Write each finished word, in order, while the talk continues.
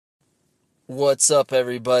What's up,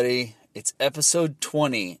 everybody? It's episode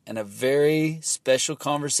 20 and a very special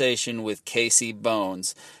conversation with Casey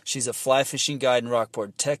Bones. She's a fly fishing guide in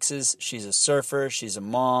Rockport, Texas. She's a surfer, she's a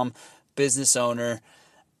mom, business owner,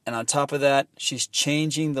 and on top of that, she's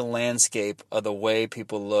changing the landscape of the way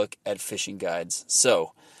people look at fishing guides.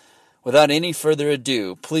 So, without any further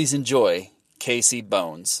ado, please enjoy Casey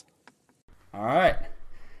Bones. All right,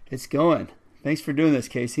 it's going. Thanks for doing this,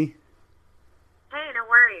 Casey. Hey, no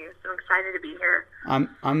worries. I'm excited to be here.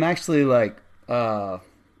 I'm actually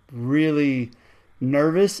really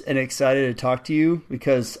nervous and excited to talk to you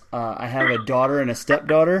because I have a daughter and a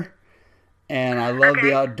stepdaughter, and I love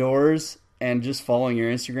the outdoors. And just following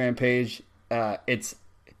your Instagram page, it's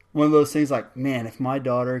one of those things like, man, if my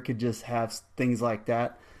daughter could just have things like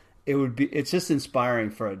that, it's just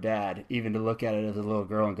inspiring for a dad, even to look at it as a little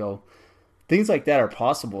girl and go, things like that are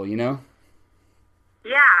possible, you know?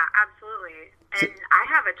 Yeah, absolutely. And I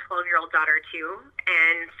have a 12-year-old daughter too,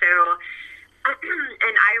 and so,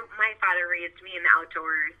 my father raised me in the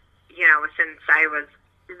outdoors, since I was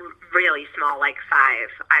really small, like 5.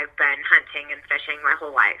 I've been hunting and fishing my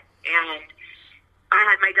whole life, and I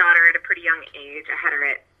had my daughter at a pretty young age. I had her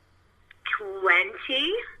at 20,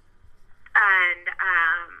 and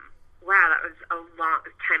wow, that was a long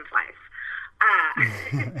time flies.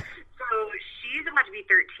 So she's about to be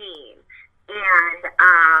 13, and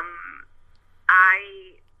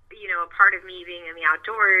a part of me being in the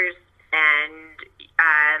outdoors and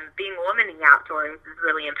being a woman in the outdoors is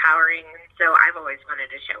really empowering. So I've always wanted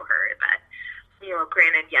to show her that,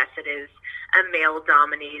 granted, yes, it is a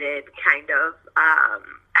male-dominated kind of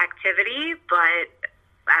activity, but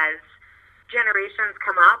as generations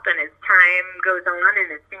come up and as time goes on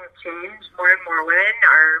and as things change, more and more women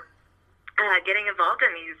are getting involved in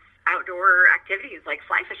these outdoor activities like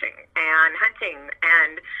fly fishing and hunting,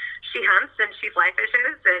 and she hunts and she fly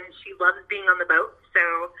fishes and she loves being on the boat.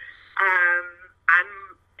 So I'm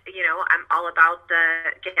all about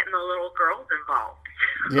getting the little girls involved.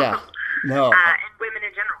 Yeah, no, and women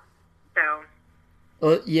in general.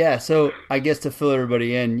 Well, yeah. So I guess to fill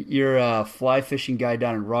everybody in, you're a fly fishing guy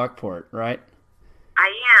down in Rockport, right? I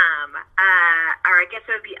am, or I guess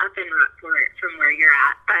it would be up in Rockport from where you're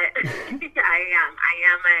at, but I am. I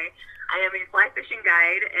am a fly fishing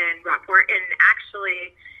guide in Rockport, and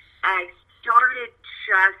actually, I started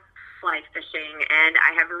just fly fishing, and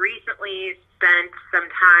I have recently spent some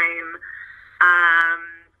time,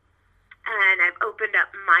 and I've opened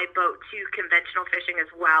up my boat to conventional fishing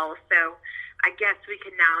as well. So I guess we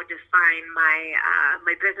can now define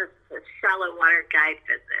my business as a shallow water guide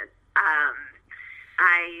business.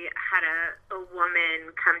 I had a woman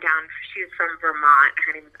come down. She was from Vermont.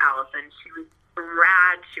 Her name was Allison. She was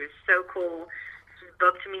rad. She was so cool. She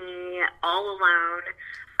booked me all alone.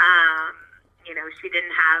 She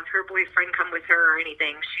didn't have her boyfriend come with her or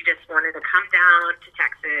anything. She just wanted to come down to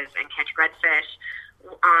Texas and catch redfish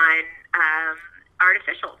on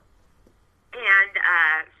artificial. And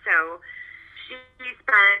so she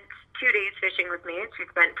spent 2 days fishing with me, and she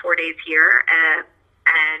spent 4 days here.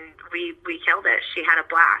 And we killed it. She had a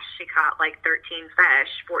blast. She caught like 13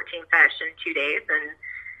 fish, 14 fish in 2 days. And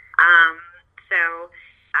so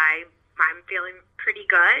I'm feeling pretty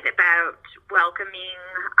good about welcoming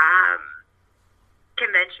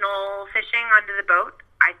conventional fishing onto the boat.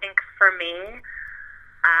 I think for me,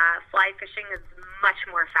 fly fishing is much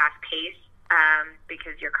more fast-paced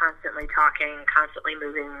because you're constantly talking, constantly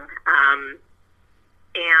moving,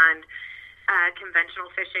 and conventional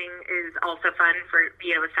fishing is also fun for,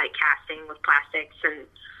 sight casting with plastics,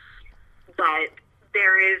 but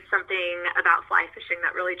there is something about fly fishing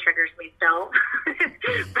that really triggers me still.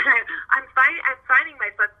 But I'm finding my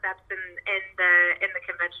footsteps in the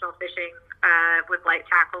conventional fishing with light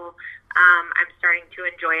tackle. I'm starting to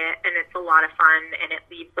enjoy it, and it's a lot of fun, and it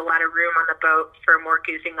leaves a lot of room on the boat for more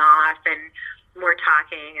goofing off and more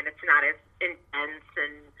talking, and it's not as intense.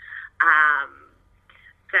 And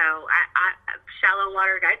so shallow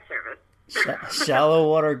water guide service. Shallow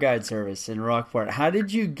water guide service in Rockport. How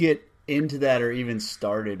did you get into that, or even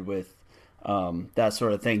started with that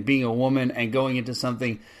sort of thing? Being a woman and going into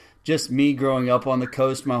something, just me growing up on the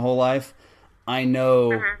coast my whole life, I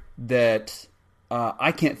know that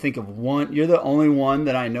I can't think of one. You're the only one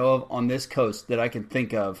that I know of on this coast that I can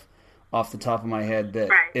think of off the top of my head that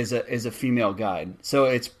is a female guide. So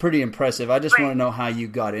it's pretty impressive. I just want to know how you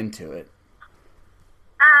got into it.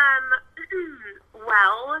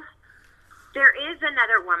 Well, there is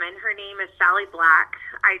another woman. Her name is Sally Black.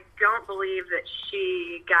 I don't believe that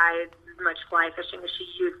she guides as much fly fishing as she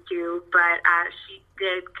used to, but she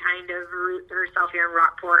did kind of root herself here in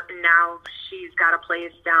Rockport, and now she's got a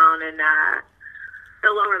place down in the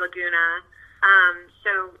Lower Laguna.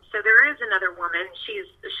 So there is another woman. She's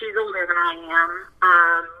older than I am.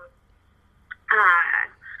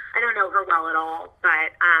 I don't know her well at all,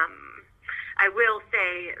 but I will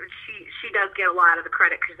say she does get a lot of the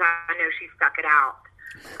credit because I know she stuck it out,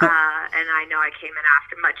 and I know I came in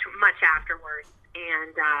after much afterwards,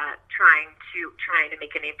 and trying to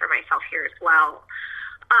make a name for myself here as well.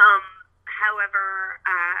 However,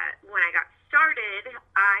 when I got started,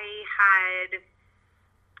 I had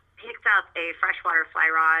picked up a freshwater fly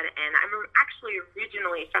rod, and I'm actually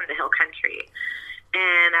originally from the Hill Country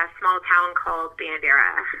in a small town called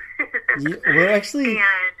Bandera.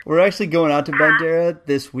 We're actually going out to Bandera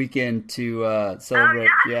this weekend to celebrate.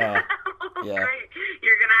 Oh, yeah. Yeah. Great.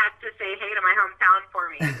 You're gonna have to say hey to my hometown for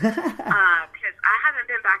me because I haven't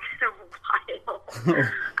been back in a while.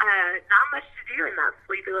 Not much to do in that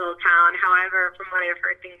sleepy little town. However, from what I've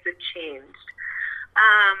heard, things have changed.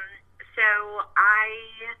 So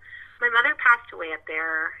my mother passed away up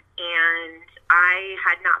there, and I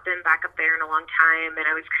had not been back up there in a long time, and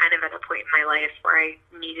I was kind of at a point in my life where I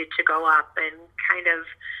needed to go up and kind of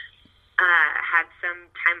have some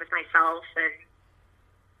time with myself, and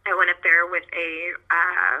I went up there with a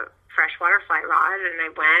freshwater fly rod, and I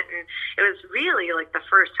went, and it was really like the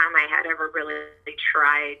first time I had ever really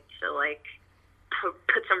tried to like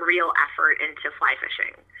put some real effort into fly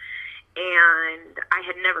fishing. And I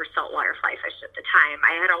had never saltwater fly fished at the time.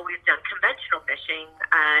 I had always done conventional fishing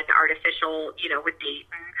and artificial, with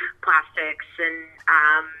bait and plastics and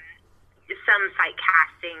some sight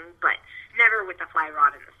casting, but never with the fly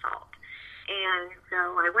rod and the salt. And so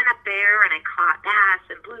I went up there and I caught bass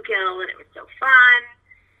and bluegill, and it was so fun.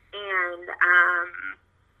 And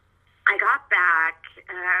I got back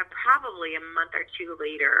probably a month or two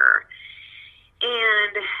later,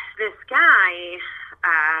 and this guy,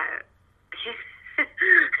 this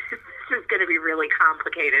is going to be really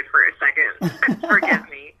complicated for a second. Forgive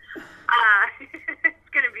me. It's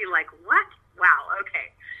going to be like, what? Wow,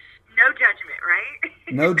 okay. No judgment, right?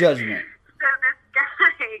 No judgment. So this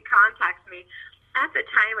guy contacts me. At the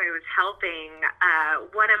time, I was helping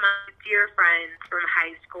one of my dear friends from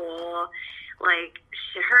high school. Like,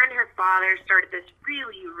 her and her father started this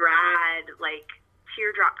really rad, like,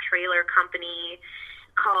 teardrop trailer company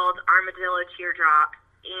called Armadillo Teardrop.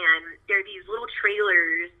 And they're these little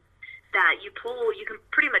trailers that you can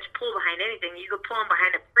pretty much pull behind anything. You could pull them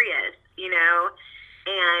behind a Prius,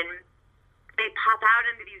 and they pop out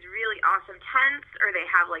into these really awesome tents, or they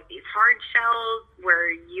have like these hard shells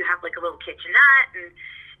where you have like a little kitchenette, and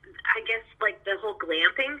I guess like the whole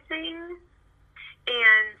glamping thing.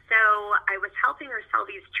 And so I was helping her sell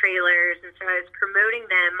these trailers, and so I was promoting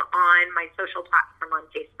them on my social platform on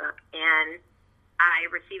Facebook, and I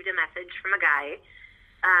received a message from a guy.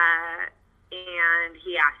 And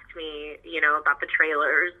he asked me, about the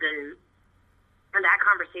trailers, and that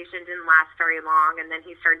conversation didn't last very long. And then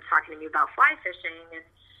he started talking to me about fly fishing, and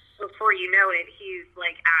before you know it, he's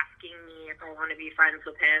like asking me if I want to be friends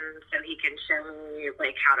with him so he can show me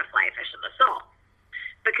like how to fly fish in the salt,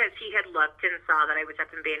 because he had looked and saw that I was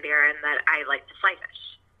up in Bandera and that I liked to fly fish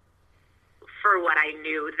for what I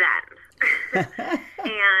knew then.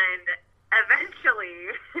 And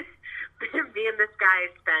eventually, me and this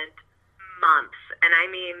guy spent months, and I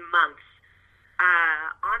mean months,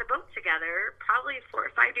 on a boat together, probably 4 or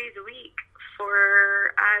 5 days a week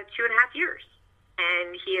for 2.5 years.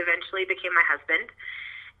 And he eventually became my husband,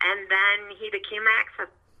 and then he became my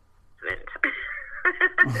ex-husband.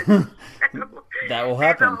 That will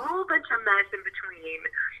happen. There's a whole bunch of mess in between,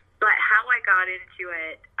 but how I got into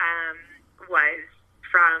it was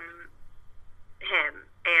from him,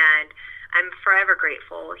 and I'm forever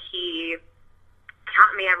grateful. He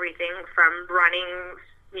taught me everything from running,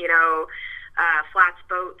 flats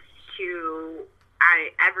boats to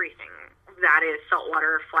everything that is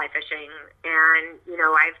saltwater fly fishing. And,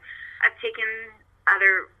 I've taken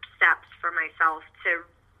other steps for myself to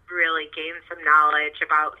really gain some knowledge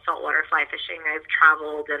about saltwater fly fishing. I've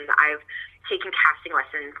traveled, and I've taken casting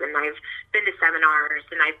lessons, and I've been to seminars,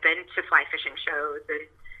 and I've been to fly fishing shows, and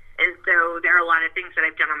so there are a lot of things that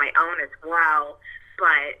I've done on my own as well.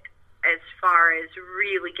 But as far as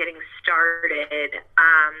really getting started,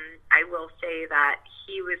 I will say that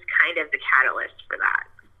he was kind of the catalyst for that.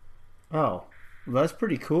 Oh, well, that's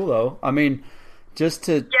pretty cool, though. I mean, just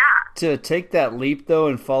to take that leap, though,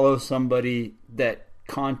 and follow somebody that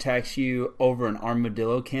contacts you over an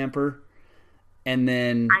armadillo camper, and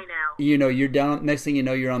then I know. You're down. Next thing you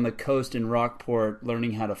know, you're on the coast in Rockport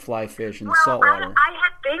learning how to fly fish in saltwater. I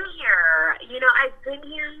had been here. I've been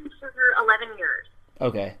here for 11 years.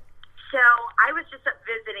 Okay. So I was just up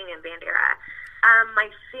visiting in Bandera. My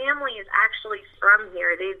family is actually from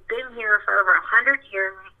here. They've been here for over 100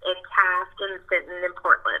 years in Taft and Sinton and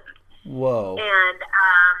Portland. Whoa. And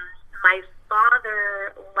my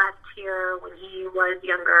father left here when he was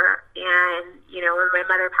younger. And, when my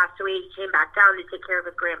mother passed away, he came back down to take care of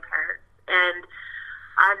his grandparents. And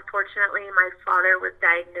unfortunately, my father was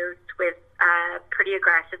diagnosed with pretty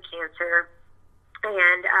aggressive cancer.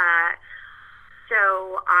 And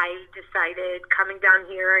so I decided coming down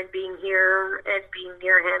here and being here and being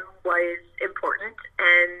near him was important.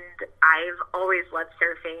 And I've always loved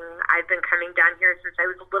surfing. I've been coming down here since I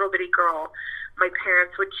was a little bitty girl. My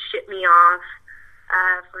parents would ship me off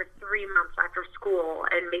for 3 months after school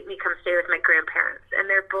and make me come stay with my grandparents. And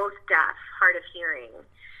they're both deaf, hard of hearing.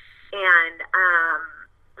 And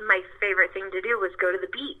my favorite thing to do was go to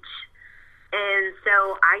the beach. And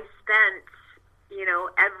so I spent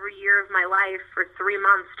every year of my life for 3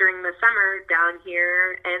 months during the summer down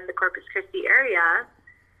here in the Corpus Christi area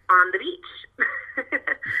on the beach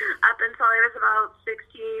up until I was about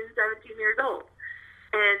 16, 17 years old.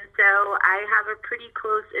 And so I have a pretty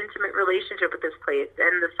close, intimate relationship with this place.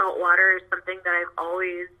 And the salt water is something that I've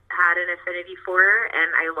always had an affinity for, and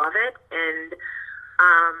I love it. And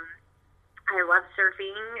I love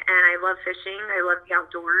surfing, and I love fishing. I love the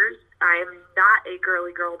outdoors. I'm not a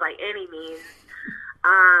girly girl by any means.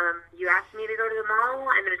 You ask me to go to the mall,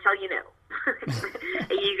 I'm going to tell you no.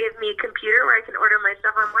 You give me a computer where I can order my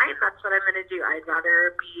stuff online, that's what I'm going to do. I'd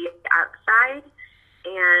rather be outside,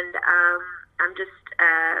 and I'm just,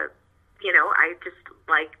 I just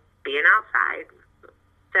like being outside.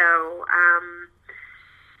 So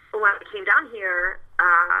when I came down here,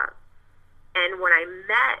 and when I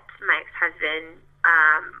met my ex-husband,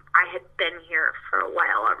 I had been here for a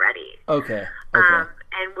while already. Okay.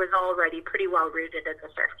 And was already pretty well rooted in the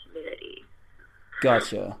surf community.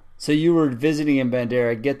 Gotcha. So you were visiting in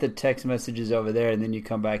Bandera, get the text messages over there, and then you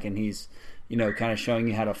come back and he's, kind of showing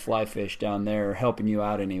you how to fly fish down there, or helping you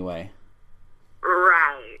out anyway.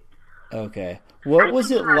 Right. Okay. What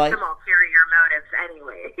was it like? Some ulterior motives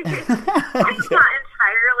anyway. I'm not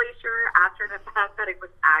entirely sure after the fact that it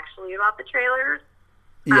was actually about the trailers.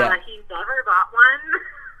 Yeah. He never bought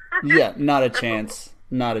one. Yeah, not a chance.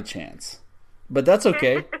 Not a chance. But that's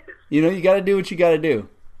okay. You got to do what you got to do.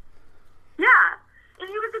 Yeah, and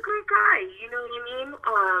he was a great guy. You know what I mean?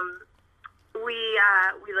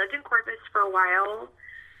 We lived in Corpus for a while,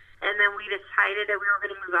 and then we decided that we were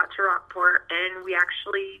going to move out to Rockport, and we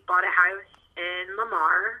actually bought a house in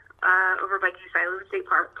Lamar over by Goose Island State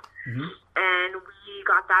Park. Mm-hmm. And we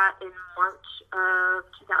got that in March of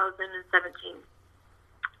 2017.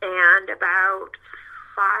 And about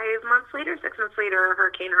 6 months later,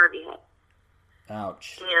 Hurricane Harvey hit.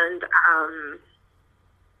 Ouch. And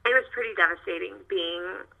it was pretty devastating being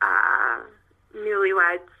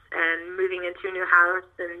newlyweds and moving into a new house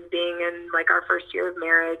and being in our first year of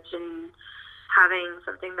marriage and having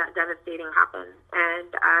something that devastating happen. And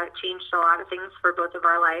it changed a lot of things for both of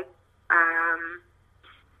our lives.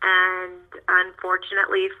 And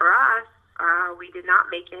unfortunately for us, we did not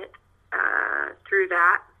make it through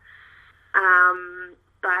that.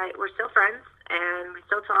 But we're still friends, and we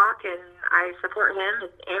still talk, and I support him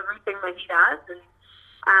in everything that he does, and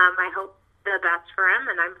I hope the best for him,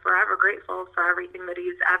 and I'm forever grateful for everything that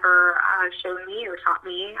he's ever shown me or taught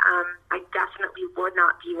me. I definitely would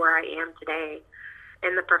not be where I am today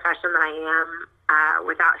in the profession that I am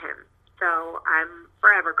without him. So I'm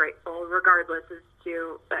forever grateful, regardless as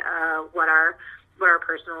to what our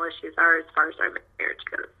personal issues are as far as our marriage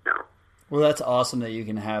goes. So. Well, that's awesome that you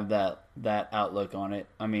can have that outlook on it.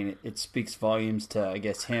 I mean, it speaks volumes to, I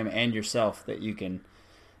guess, him and yourself that you can,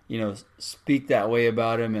 speak that way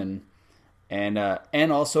about him, and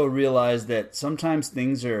also realize that sometimes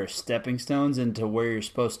things are stepping stones into where you're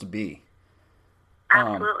supposed to be.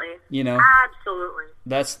 Absolutely. Absolutely.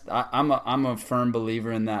 I'm a firm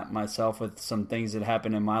believer in that myself with some things that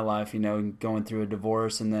happened in my life. Going through a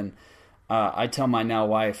divorce, and then I tell my now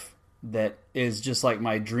wife, that is just like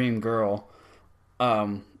my dream girl.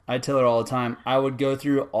 I tell her all the time, I would go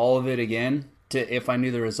through all of it again if I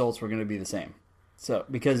knew the results were going to be the same. So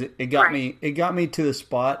because it got me to the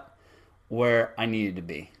spot where I needed to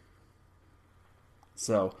be.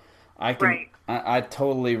 So I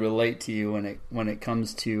totally relate to you when it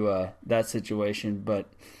comes to that situation. But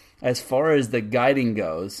as far as the guiding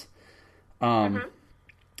goes, to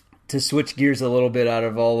switch gears a little bit out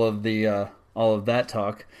of all of that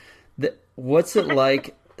talk. What's it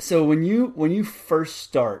like? So when you first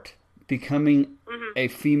start becoming a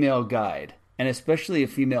female guide, and especially a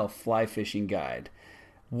female fly fishing guide,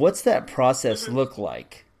 what's that process look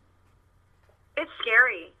like? It's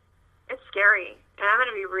scary. and I'm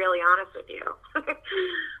going to be really honest with you.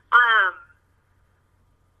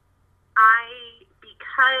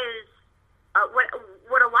 Because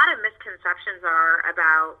what a lot of misconceptions are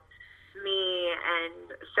about me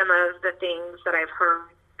and some of the things that I've heard,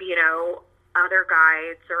 other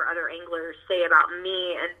guides or other anglers say about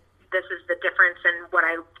me, and this is the difference, and what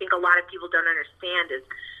I think a lot of people don't understand is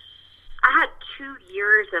I had 2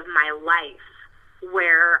 years of my life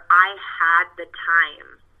where I had the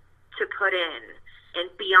time to put in and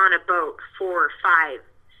be on a boat 4, 5,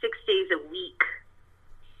 6 days a week,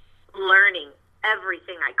 learning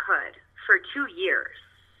everything I could for 2 years.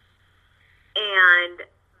 And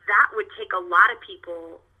that would take a lot of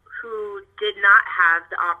people who did not have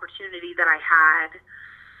the opportunity that I had,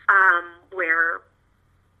 where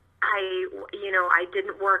I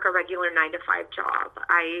didn't work a regular 9-to-5 job.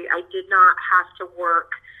 I did not have to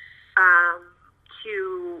work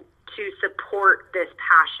to support this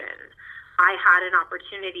passion. I had an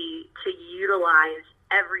opportunity to utilize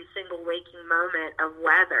every single waking moment of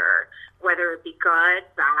weather, whether it be good,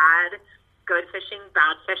 bad, good fishing,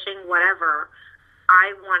 bad fishing, whatever.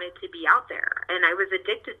 I wanted to be out there, and I was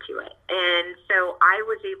addicted to it. And so I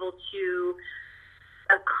was able to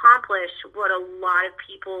accomplish what a lot of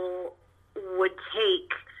people would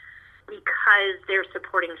take because they're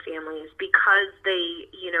supporting families, because they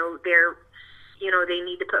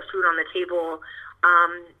need to put food on the table,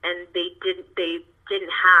 and they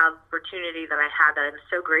didn't have opportunity that I had that I'm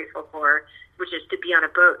so grateful for, which is to be on a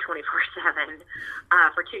boat 24/7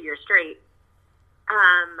 for 2 years straight.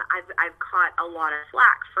 I've caught a lot of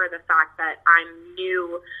flack for the fact that I'm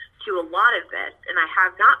new to a lot of this, and I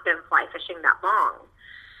have not been fly fishing that long,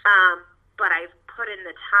 but I've put in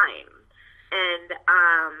the time, and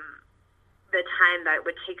the time that it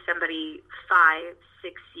would take somebody 5,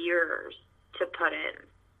 6 years to put in,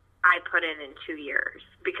 I put in 2 years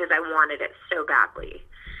because I wanted it so badly.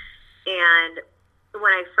 And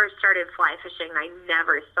when I first started fly fishing, I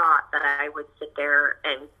never thought that I would sit there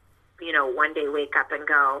and one day wake up and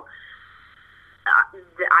go,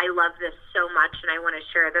 I love this so much, and I want to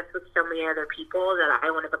share this with so many other people that I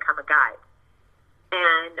want to become a guide.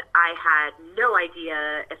 And I had no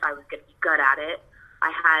idea if I was going to be good at it.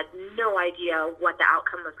 I had no idea what the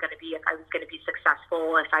outcome was going to be, if I was going to be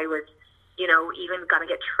successful, if I was, even going to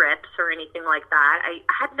get trips or anything like that. I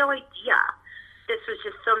had no idea. This was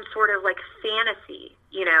just some sort of like fantasy,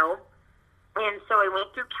 And so I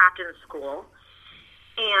went through captain school,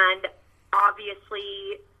 and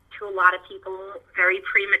obviously to a lot of people very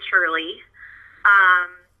prematurely,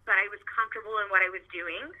 but I was comfortable in what I was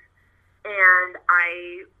doing, and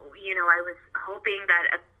I was hoping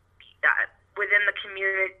that within the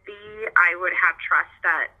community I would have trust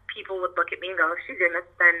that people would look at me and go, she's in this,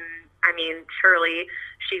 then surely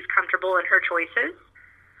she's comfortable in her choices.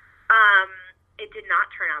 It did not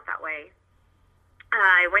turn out that way.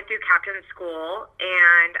 I went through captain school,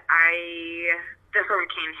 and the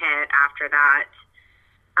hurricane hit after that.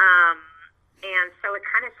 And so it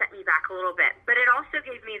kind of set me back a little bit. But it also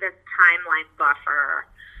gave me this timeline buffer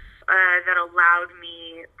that allowed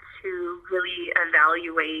me to really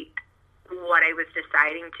evaluate what I was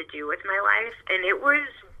deciding to do with my life. And it was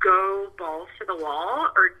go balls to the wall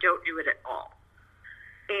or don't do it at all.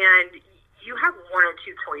 And you have one or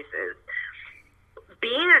two choices.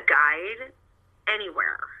 Being a guide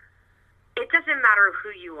anywhere, it doesn't matter who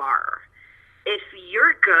you are. If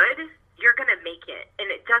you're good, you're going to make it. And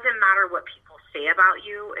it doesn't matter what people say about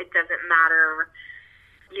you. It doesn't matter,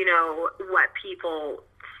 what people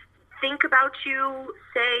think about you,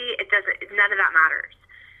 say. None of that matters.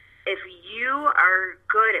 If you are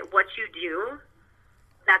good at what you do,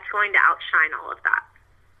 that's going to outshine all of that.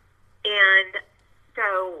 And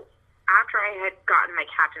so after I had gotten my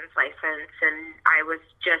captain's license and I was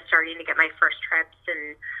just starting to get my first trips,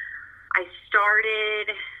 and I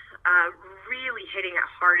started really hitting it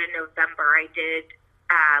hard in November. I did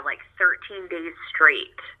 13 days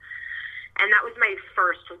straight. And that was my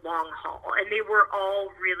first long haul. And they were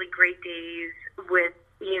all really great days with,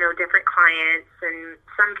 different clients, and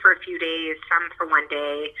some for a few days, some for one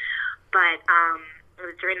day. But it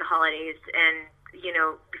was during the holidays, and,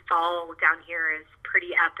 fall down here is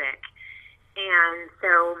pretty epic. And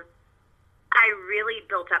so I really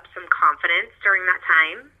built up some confidence during that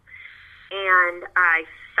time, and I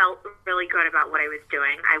felt really good about what I was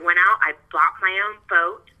doing. I went out, I bought my own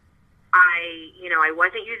boat. I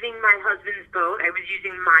wasn't using my husband's boat. I was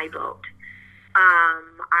using my boat.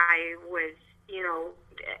 I was,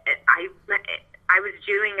 I was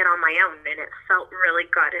doing it on my own, and it felt really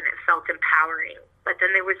good, and it felt empowering. But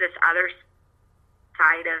then there was this other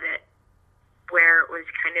side of it where it was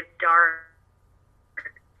kind of dark.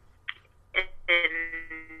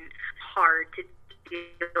 and hard to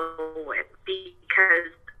deal with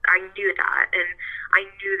because I knew that, and I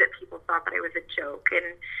knew that people thought that I was a joke,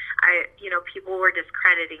 and people were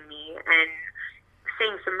discrediting me and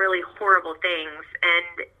saying some really horrible things,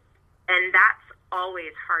 and that's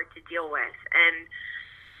always hard to deal with. And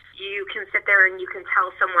you can sit there and you can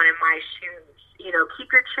tell someone in my shoes,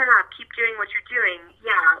 keep your chin up, keep doing what you're doing.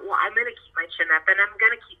 Yeah, well, I'm going to keep my chin up and I'm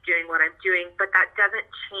going to keep doing what I'm doing, but that doesn't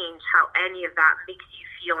change how any of that makes you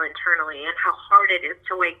feel internally and how hard it is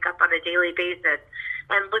to wake up on a daily basis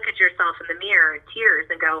and look at yourself in the mirror in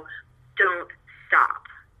tears and go, don't stop.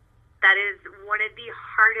 That is one of the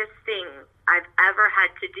hardest things I've ever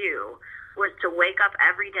had to do, was to wake up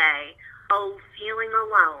every day, feeling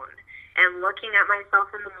alone, and looking at myself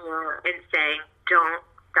in the mirror and saying, don't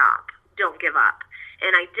stop, don't give up.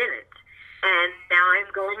 And I didn't. And now I'm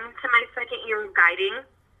going into my second year of guiding.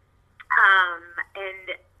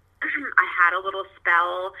 And I had a little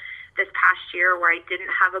spell this past year where I didn't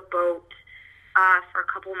have a boat for a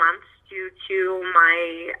couple months due to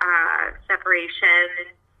my separation and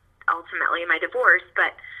ultimately my divorce.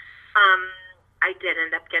 But I did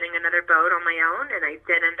end up getting another boat on my own, and I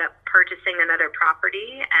did end up purchasing another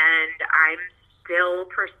property, and I'm still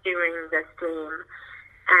pursuing this dream,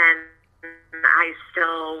 and I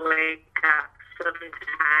still wake up sometimes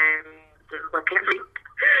and look at me.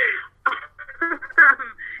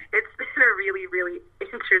 It's been a really, really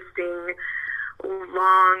interesting,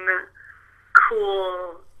 long,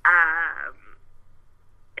 cool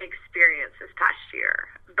experience this past year.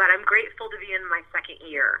 But I'm grateful to be in my second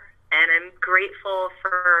year. And I'm grateful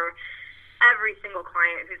for every single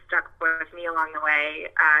client who stuck with me along the way,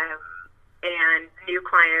 and new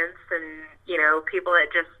clients and, people that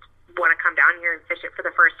just want to come down here and fish it for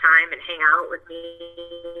the first time and hang out with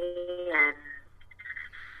me and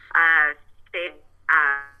stay.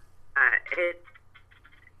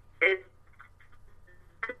 It's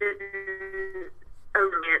been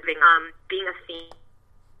being a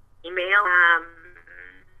female.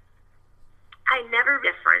 I never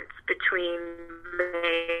difference between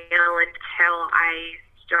male until I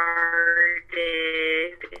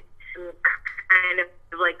started kind of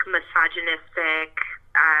like misogynistic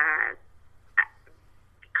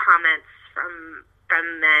comments from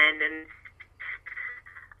men, and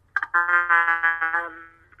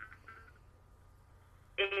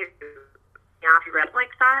if you read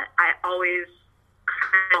like that, I always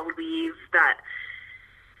kind of believe that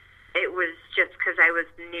it was just because I was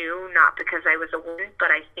new, not because I was a woman, but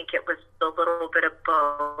I think it was a little bit of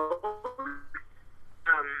both.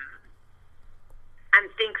 I'm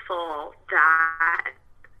thankful that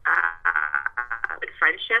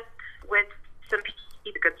friendship with some people,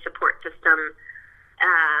 a good support system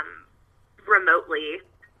remotely.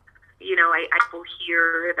 I people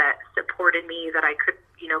here that supported me that I could,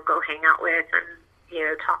 go hang out with and,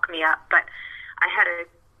 talk me up. But I had a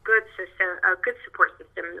good support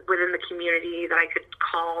system within the community that I could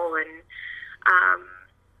call, and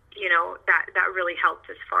that really helped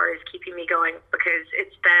as far as keeping me going, because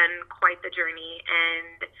it's been quite the journey.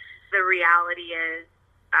 And the reality is,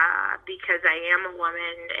 because I am a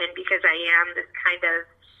woman and because I am this kind of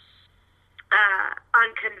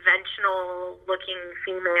unconventional looking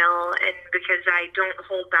female, and because I don't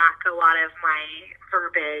hold back a lot of my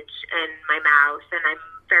verbiage and my mouth, and I'm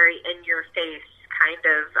very in your face,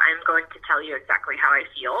 I'm going to tell you exactly how I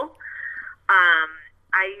feel.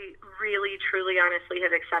 I really, truly, honestly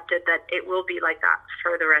have accepted that it will be like that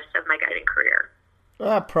for the rest of my guiding career.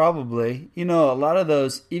 Probably. A lot of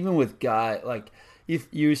those, even with like if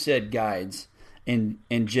you said guides in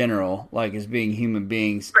general, like as being human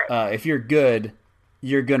beings, right. If you're good,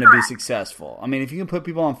 you're going to be successful. I mean, if you can put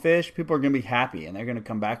people on fish, people are going to be happy and they're going to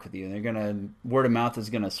come back with you, and word of mouth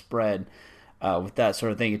is going to spread with that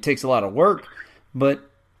sort of thing. It takes a lot of work. But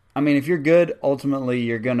I mean, if you're good, ultimately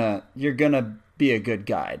you're gonna be a good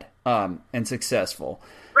guide and successful.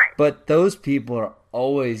 Right. But those people are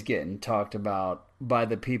always getting talked about by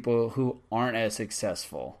the people who aren't as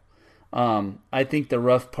successful. I think the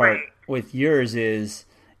rough part with yours is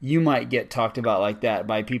you might get talked about like that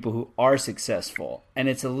by people who are successful, and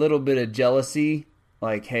it's a little bit of jealousy.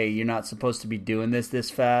 Like, hey, you're not supposed to be doing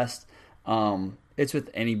this fast. It's with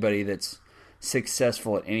anybody that's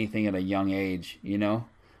successful at anything at a young age, they're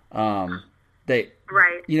the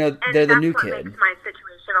new kid. That makes my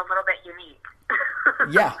situation a little bit unique.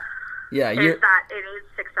 yeah is that it is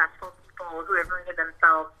successful people who have rooted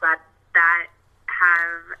themselves that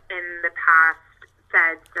have in the past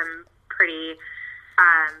said some pretty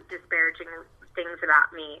disparaging things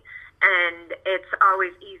about me, and it's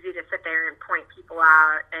always easy to sit there and point people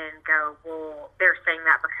out and go, well, they're saying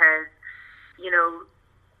that because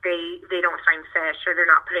they don't find fish, or they're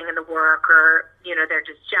not putting in the work, or they're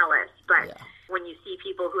just jealous. But when you see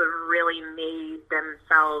people who have really made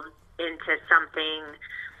themselves into something,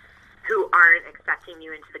 who aren't accepting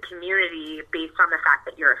you into the community based on the fact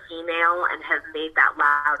that you're a female and have made that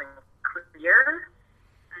loud and clear,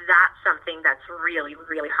 that's something that's really,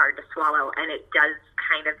 really hard to swallow, and it does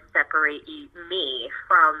kind of separate me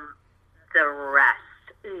from the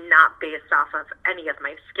rest, not based off of any of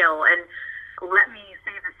my skill. And let me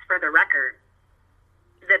say this for the record: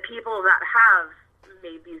 the people that have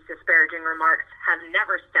made these disparaging remarks have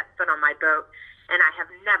never stepped foot on my boat, and I have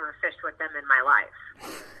never fished with them in my life.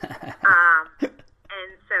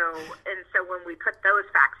 And so when we put those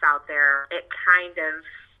facts out there, it kind of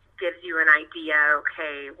gives you an idea.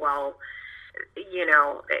 Okay, well,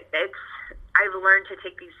 I've learned to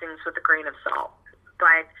take these things with a grain of salt,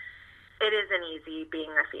 but it isn't easy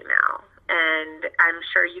being a female. And I'm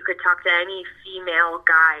sure you could talk to any female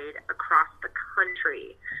guide across the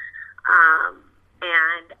country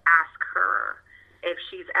and ask her if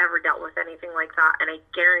she's ever dealt with anything like that. And I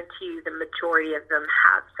guarantee you the majority of them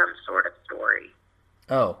have some sort of story.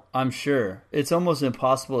 Oh, I'm sure. It's almost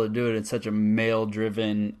impossible to do it in such a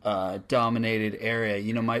male-driven, dominated area.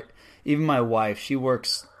 Even my wife, she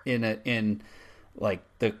works in like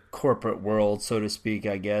the corporate world, so to speak,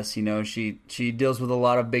 I guess. She deals with a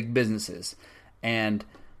lot of big businesses. And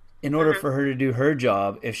in order for her to do her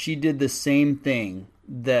job, if she did the same thing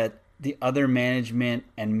that the other management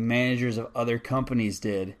and managers of other companies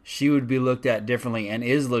did, she would be looked at differently, and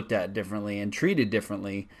is looked at differently, and treated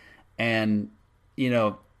differently. And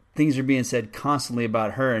things are being said constantly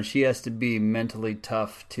about her, and she has to be mentally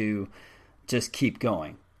tough to just keep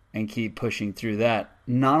going and keep pushing through that.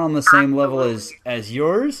 Not on the same level as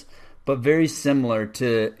yours, but very similar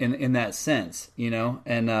to in that sense,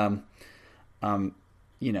 and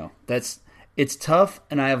it's tough,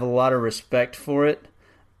 and I have a lot of respect for it.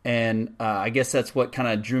 And I guess that's what kind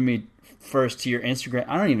of drew me first to your Instagram.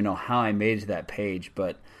 I don't even know how I made it to that page,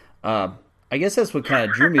 but I guess that's what kind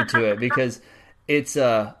of drew me to it, because it's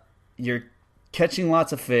you're catching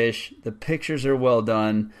lots of fish. The pictures are well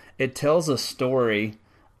done. It tells a story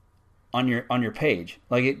on your page.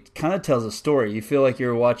 Like, it kind of tells a story. You feel like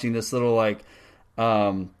you're watching this little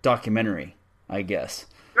documentary, I guess.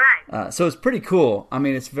 Right. So it's pretty cool. I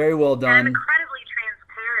mean, it's very well done. And I'm incredibly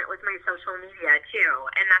transparent with my social media too,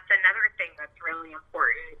 and that's another thing that's really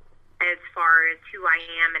important as far as who I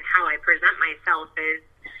am and how I present myself. Is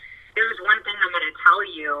there's one thing I'm going to tell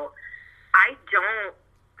you: I don't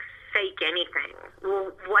fake anything.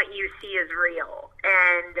 Well, what you see is real.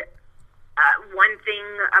 And one thing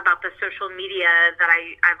about the social media that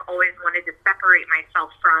I've always wanted to separate myself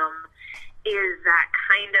from is that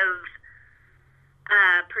kind of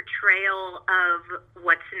portrayal of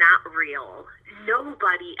what's not real.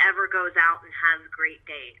 Nobody ever goes out and has great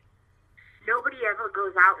days. Nobody ever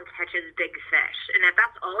goes out and catches big fish. And if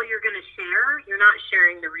that's all you're going to share, you're not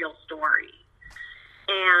sharing the real story.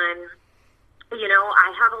 And I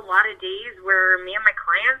have a lot of days where me and my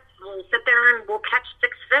clients will sit there and we'll catch 6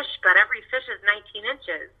 fish, but every fish is 19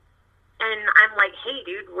 inches. And I'm like, hey,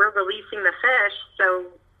 dude, we're releasing the fish, so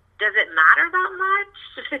does it matter that much?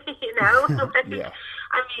 Yeah.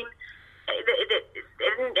 I mean,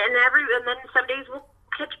 and then some days we'll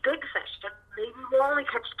catch big fish. Maybe we'll only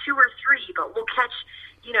catch 2 or 3, but we'll catch,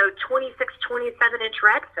 26, 27-inch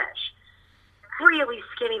redfish. Really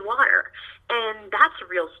skinny water. And that's a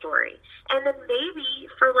real story. And then maybe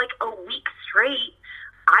for like a week straight,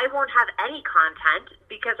 I won't have any content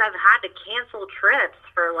because I've had to cancel trips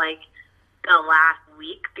for like the last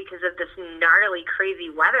week because of this gnarly, crazy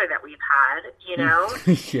weather that we've had,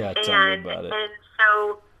 Yeah, tell me about it. And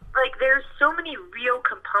so, like, there's so many real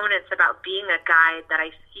components about being a guide that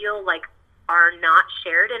I feel like are not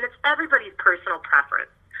shared, and it's everybody's personal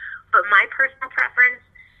preference. But my personal preference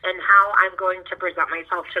and how I'm going to present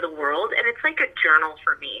myself to the world, and it's like a journal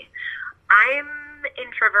for me. I'm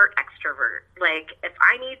introvert, extrovert. Like, if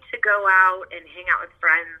I need to go out and hang out with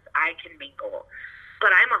friends, I can mingle. But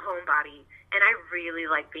I'm a homebody, and I really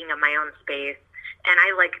like being in my own space, and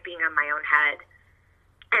I like being in my own head.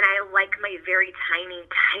 And I like my very tiny,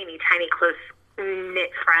 tiny, tiny,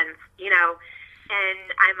 close-knit friends, And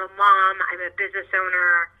I'm a mom, I'm a business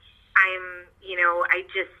owner,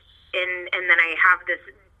 and then I have this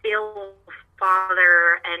ill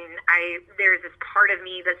father, and there's this part of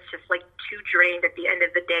me that's just like too drained at the end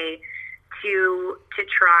of the day to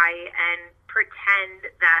try and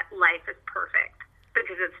pretend that life is perfect,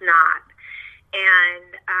 because it's not.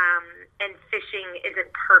 and fishing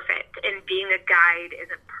isn't perfect, and being a guide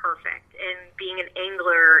isn't perfect, and being an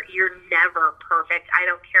angler, you're never perfect. I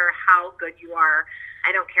don't care how good you are.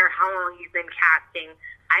 I don't care how long you've been casting.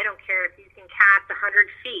 I don't care if you can cast 100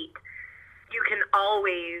 feet. You can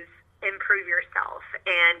always improve yourself.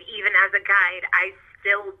 And even as a guide, I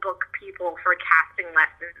still book people for casting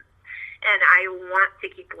lessons, and I want to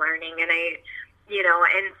keep learning. And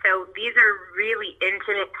and so these are really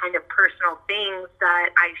intimate kind of personal things that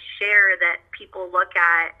I share that people look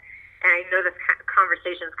at. And I know this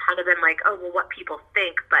conversation has kind of been like, oh, well, what people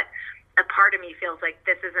think, but a part of me feels like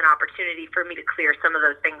this is an opportunity for me to clear some of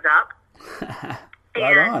those things up.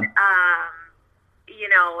 Right on.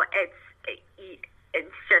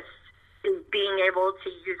 It's just being able to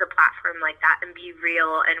use a platform like that and be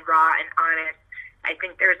real and raw and honest. I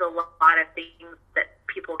think there's a lot of things that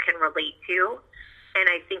people can relate to. And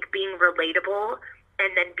I think being relatable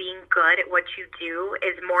and then being good at what you do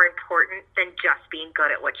is more important than just being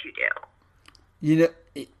good at what you do.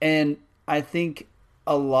 And I think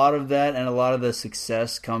a lot of that and a lot of the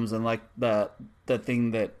success comes in like the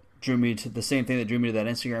thing that drew me to the same thing that drew me to that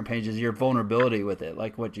Instagram page is your vulnerability with it.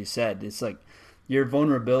 Like what you said, it's like your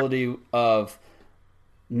vulnerability of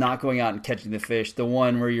not going out and catching the fish, the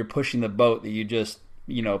one where you're pushing the boat that you just,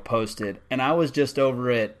 posted. And I was just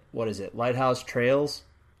over at, what is it, Lighthouse Trails?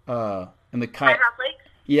 In the kayak. Lighthouse Lakes?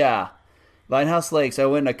 Yeah. Lighthouse Lakes. I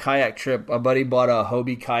went on a kayak trip. A buddy bought a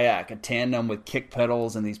Hobie kayak, a tandem with kick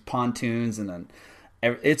pedals and these pontoons, and then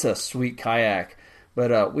it's a sweet kayak.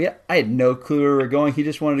 But I had no clue where we were going. He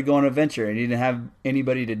just wanted to go on an adventure, and he didn't have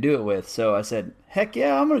anybody to do it with. So I said, heck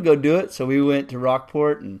yeah, I'm going to go do it. So we went to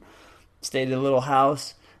Rockport and stayed at a little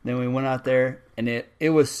house. Then we went out there, and it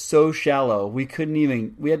was so shallow. We had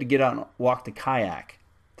to get out and walk the kayak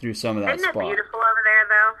through some of that Isn't spot. Isn't it beautiful over there,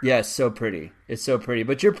 though? Yeah, it's so pretty. It's so pretty.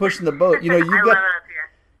 But you're pushing the boat. I love it up here.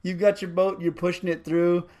 You've got your boat. You're pushing it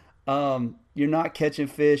through. You're not catching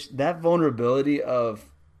fish. That vulnerability of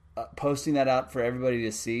posting that out for everybody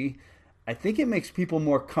to see, I think it makes people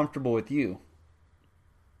more comfortable with you.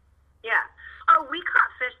 Yeah. Oh, we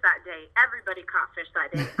caught fish that day. Everybody caught fish that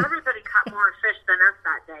day. Everybody caught more fish than us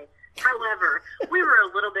that day. However, we were a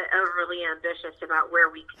little bit overly ambitious about where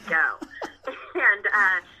we could go. And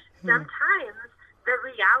sometimes the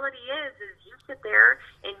reality is you sit there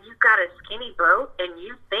and you've got a skinny boat and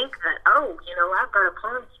you think that, I've got a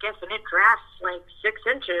pond skiff and it drafts like 6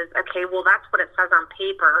 inches. Okay, well, that's what it says on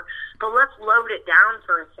paper. But let's load it down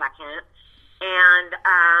for a second and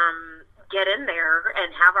get in there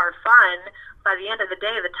and have our fun. By the end of the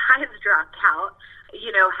day, the tide's dropped out.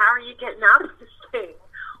 How are you getting out of this thing?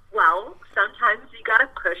 Well, sometimes you got to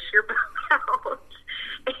push your boat out.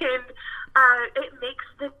 And it makes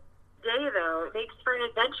the day, though. It makes for an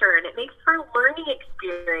adventure, and it makes for a learning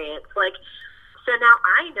experience. Like, so now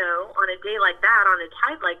I know on a day like that, on a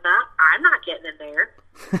tide like that, I'm not getting in there,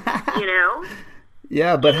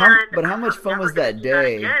 Yeah, but how much fun was that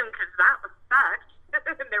day? Because that was sucked.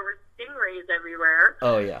 There were stingrays everywhere.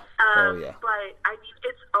 Oh, yeah. But, I mean,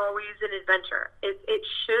 it's always an adventure. It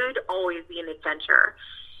should always be an adventure.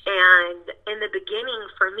 And in the beginning,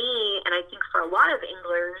 for me, and I think for a lot of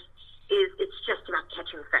anglers, it's just about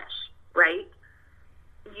catching fish, right?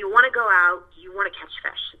 You want to go out, you want to catch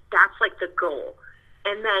fish. That's like the goal.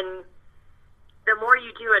 And then the more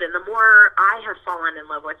you do it and the more I have fallen in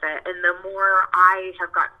love with it and the more I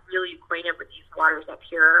have gotten really acquainted with these waters up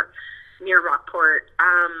here near Rockport,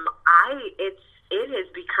 it has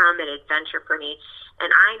become an adventure for me.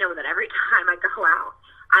 And I know that every time I go out,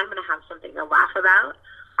 I'm going to have something to laugh about.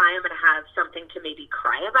 I am going to have something to maybe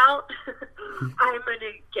cry about. I'm going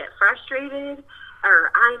to get frustrated,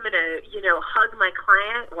 or I'm going to, hug my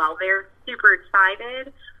client while they're super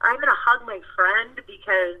excited. I'm going to hug my friend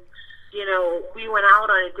because, we went out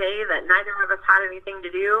on a day that neither of us had anything to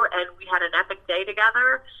do, and we had an epic day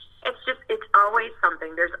together. It's always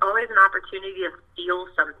something. There's always an opportunity to feel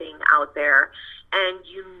something out there, and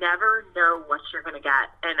you never know what you're going to get.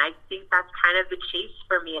 And I think that's kind of the chase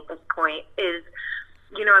for me at this point is,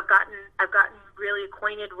 I've gotten really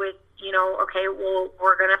acquainted with, okay, well,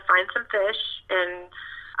 we're going to find some fish, and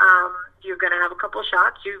you're going to have a couple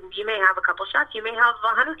shots. You may have a couple shots. You may have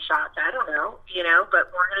 100 shots. I don't know,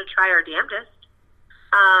 but we're going to try our damnedest.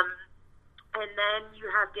 And then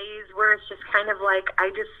you have days where it's just kind of like,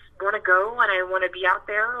 I just want to go and I want to be out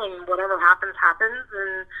there and whatever happens, happens.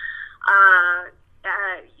 And,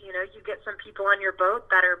 you get some people on your boat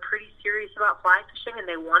that are pretty serious about fly fishing and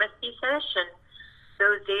they want to see fish. And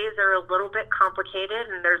those days are a little bit complicated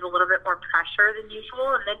and there's a little bit more pressure than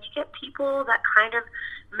usual. And then you get people that kind of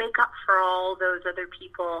make up for all those other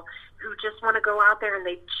people who just want to go out there and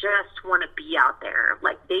they just want to be out there.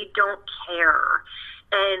 Like, they don't care.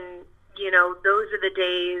 And, you know, those are the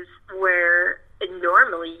days where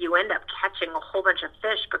normally you end up catching a whole bunch of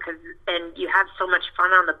fish and you have so much fun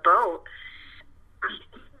on the boat.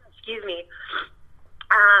 Excuse me.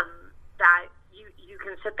 That you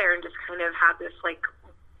can sit there and just kind of have this, like,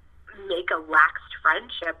 make a laxed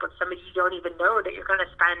friendship with somebody you don't even know that you're going to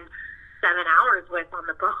spend 7 hours with on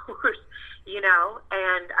the boat, you know,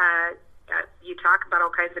 and you talk about all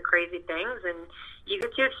kinds of crazy things and you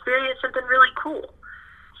get to experience something really cool.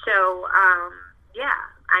 So, yeah,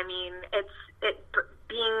 I mean, it's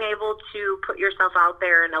being able to put yourself out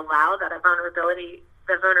there and allow that vulnerability,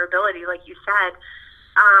 like you said,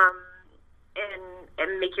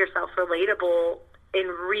 and make yourself relatable in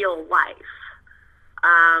real life.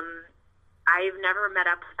 I've never met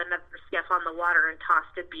up with another skiff on the water and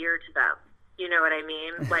tossed a beer to them. You know what I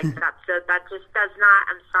mean? Like, that just does not,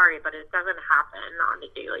 I'm sorry, but it doesn't happen on a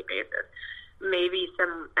daily basis. Maybe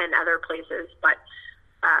some in other places, but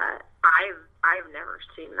I've never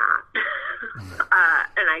seen that.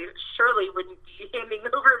 And I surely wouldn't be handing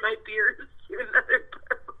over my beers to another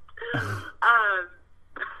boat.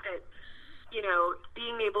 But, you know,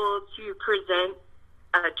 being able to present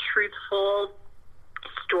a truthful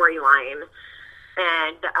storyline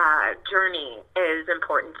and journey is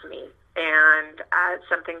important to me, and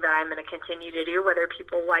something that I'm going to continue to do, whether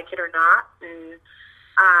people like it or not. And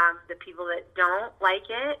the people that don't like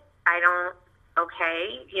it,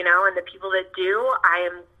 okay, you know, and the people that do, I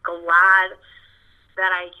am glad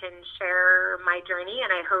that I can share my journey,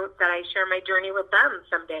 and I hope that I share my journey with them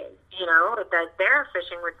someday, you know, that they're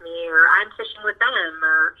fishing with me, or I'm fishing with them,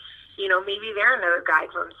 or, you know, maybe they're another guy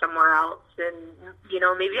from somewhere else, and, you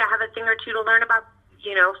know, maybe I have a thing or two to learn about,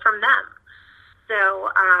 you know, from them. So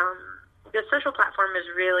the social platform has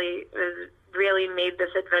really made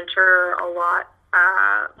this adventure a lot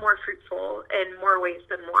more fruitful in more ways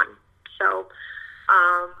than one. So,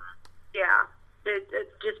 yeah,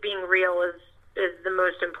 just being real is the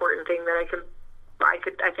most important thing that I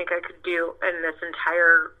think I could do in this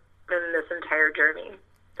entire journey.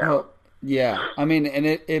 So. Oh, yeah. I mean, and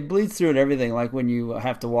it bleeds through and everything. Like when you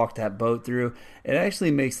have to walk that boat through, it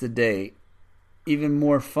actually makes the day even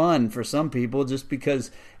more fun for some people, just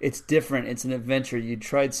because it's different. It's an adventure. You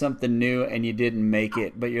tried something new and you didn't make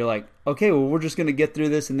it, but you're like, okay, well, we're just going to get through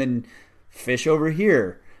this and then fish over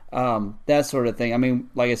here. That sort of thing. I mean,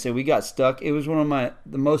 like I said, we got stuck. It was one of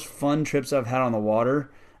the most fun trips I've had on the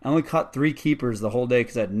water. I only caught 3 keepers the whole day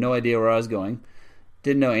because I had no idea where I was going.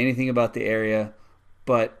 Didn't know anything about the area,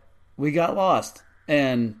 but we got lost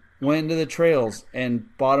and went into the trails and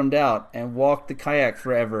bottomed out and walked the kayak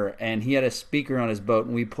forever. And he had a speaker on his boat,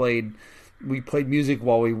 and we played music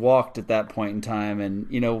while we walked at that point in time, and,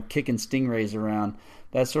 you know, kicking stingrays around.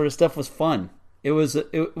 That sort of stuff was fun.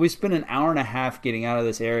 We spent an hour and a half getting out of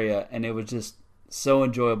this area, and it was just so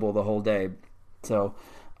enjoyable the whole day. So,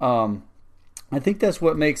 I think that's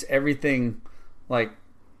what makes everything, like,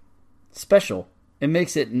 special. It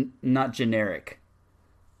makes it not generic.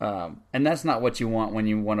 And that's not what you want when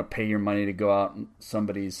you want to pay your money to go out and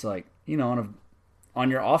somebody's, like, you know, on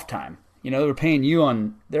your off time. You know, they're paying you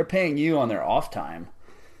on their off time.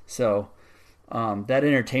 So, that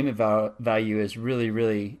entertainment value is really,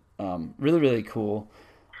 really, really cool.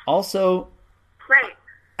 Also, right.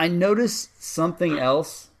 I noticed something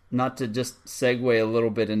else, not to just segue a little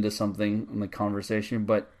bit into something in the conversation,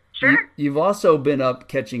 but sure. You've also been up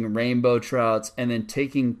catching rainbow trouts and then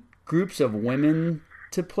taking groups of women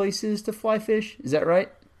to places to fly fish. Is that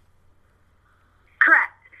right?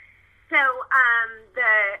 Correct. So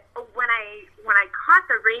when I caught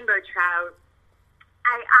the rainbow trout,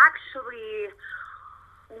 I actually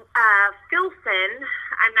Filson,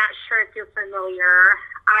 I'm not sure if you're familiar.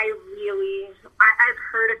 I've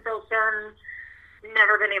heard of Filson,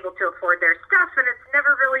 never been able to afford their stuff, and it's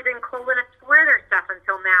never really been cool enough to wear their stuff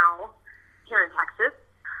until now here in Texas.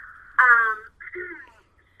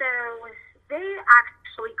 So they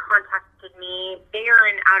actually contacted me. They are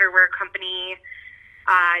an outerwear company.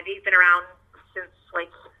 They've been around since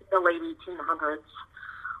like the late 1800s.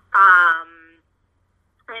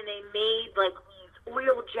 And they made like these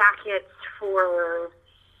oil jackets for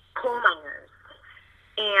coal miners.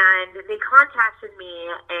 And they contacted me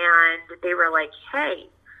and they were like, hey,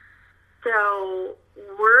 so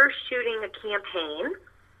we're shooting a campaign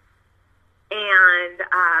and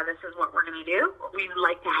this is what we're going to do. We'd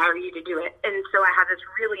like to hire you to do it. And so I had this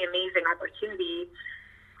really amazing opportunity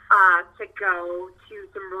to go to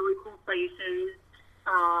some really cool places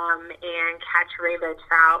and catch rainbow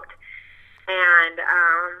trout. And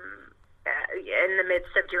in the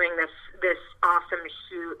midst of doing this awesome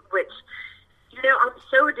shoot, which, I'm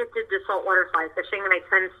so addicted to saltwater fly fishing, and I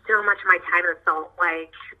spend so much of my time in salt.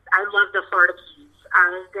 Like, I love the Florida Keys.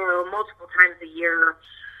 I go multiple times a year.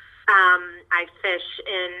 I fish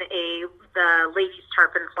in the ladies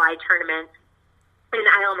tarpon fly tournament in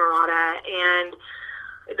Isla Morada, and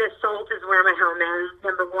the salt is where my home is.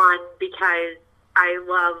 Number one, because I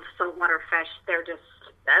love saltwater fish. They're just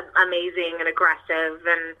amazing and aggressive,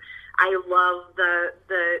 and I love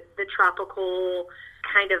the tropical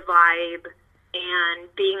kind of vibe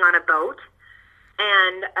and being on a boat.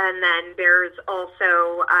 And then there's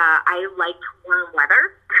also I like warm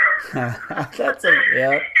weather. That's a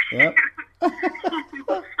yeah. So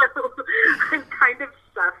I'm kind of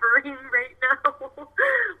suffering right now,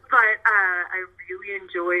 but I really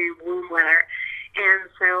enjoy warm weather, and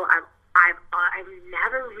so I've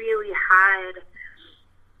never really had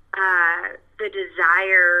the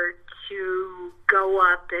desire to go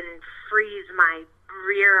up and freeze my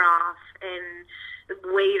rear off and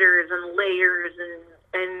waders and layers,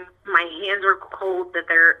 and my hands are cold that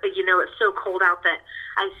they're, it's so cold out that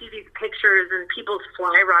I see these pictures and people's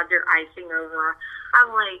fly rods are icing over.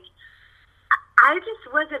 I'm like, I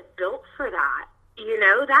just wasn't built for that.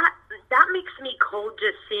 That makes me cold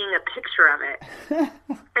just seeing a picture of it.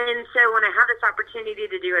 And so when I had this opportunity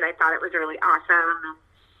to do it, I thought it was really awesome.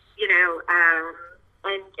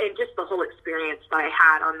 And just the whole experience that I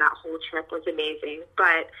had on that whole trip was amazing.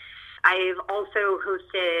 But I've also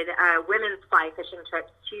hosted women's fly fishing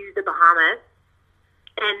trips to the Bahamas.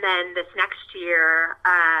 And then this next year,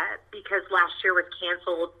 because last year was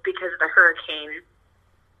canceled because of the hurricane,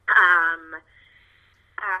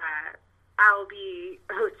 I'll be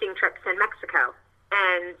hosting trips in Mexico.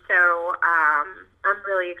 And so I'm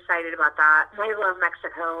really excited about that. And I love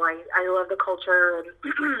Mexico. I love the culture, and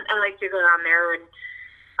I like to go down there. And,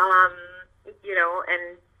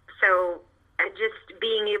 and so just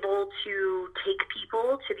being able to take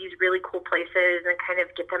people to these really cool places and kind of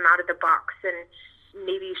get them out of the box and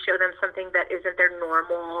maybe show them something that isn't their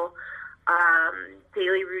normal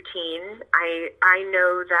daily routine. I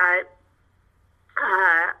know that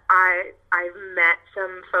I've met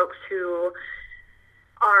some folks who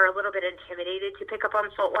are a little bit intimidated to pick up on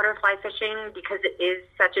saltwater fly fishing because it is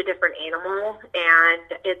such a different animal,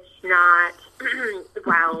 and it's not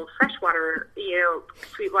while freshwater,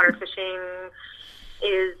 sweetwater fishing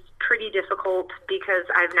is pretty difficult because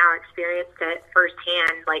I've now experienced it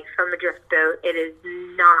firsthand, like from a drift boat. It is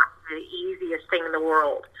not the easiest thing in the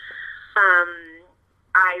world.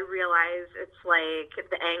 I realize it's like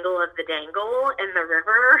the angle of the dangle in the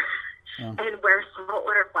river, and where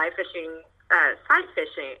saltwater fly fishing, sight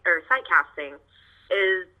fishing or sight casting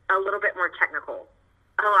is a little bit more technical,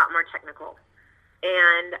 a lot more technical.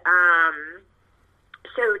 And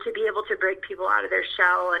so to be able to break people out of their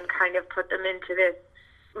shell and kind of put them into this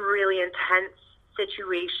really intense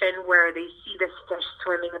situation where they see this fish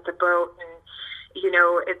swimming at the boat, and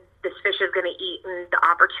if this fish is going to eat, and the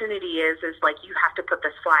opportunity is like, you have to put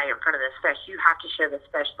this fly in front of this fish, you have to show this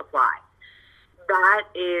fish the fly. That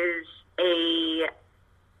is a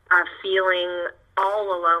feeling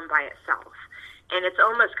all alone by itself, and it's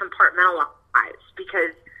almost compartmentalized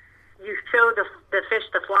because you show the fish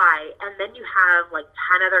the fly, and then you have like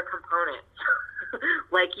 10 other components.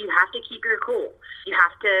 Like, you have to keep your cool, you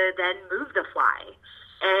have to then move the fly,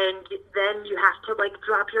 and then you have to like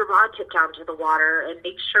drop your rod tip down to the water and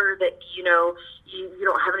make sure that you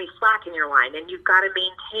don't have any slack in your line, and you've got to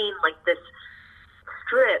maintain like this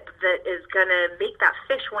strip that is going to make that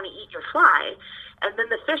fish want to eat your fly. And then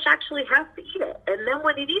the fish actually has to eat it. And then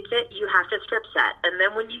when it eats it, you have to strip set. And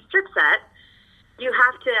then when you strip set, you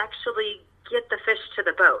have to actually get the fish to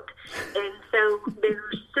the boat. And so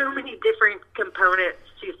there's so many different components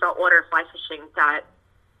to saltwater fly fishing that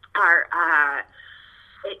are,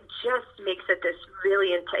 it just makes it this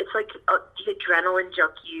really intense. It's like the adrenaline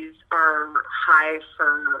junkies are high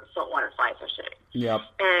for saltwater fly fishing. Yep.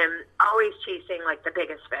 And always chasing like the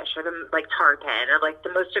biggest fish, or the like tarpon, or like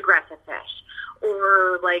the most aggressive fish,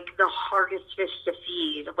 or like the hardest fish to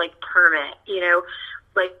feed, like permit.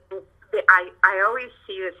 Like I always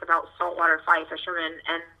see this about saltwater fly fishermen,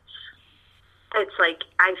 and it's like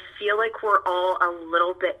I feel like we're all a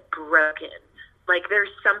little bit broken. Like,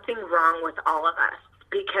 there's something wrong with all of us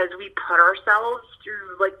because we put ourselves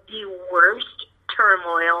through like the worst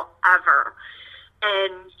turmoil ever.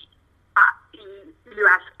 And you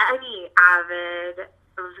ask any avid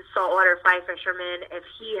saltwater fly fisherman if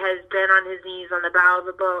he has been on his knees on the bow of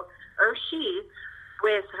the boat, or she,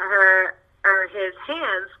 with her or his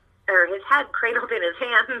hands or his head cradled in his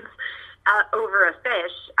hands over a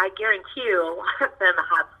fish, I guarantee you a lot of them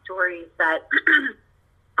have stories that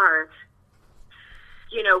are,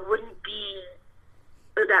 you know, wouldn't be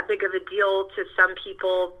that big of a deal to some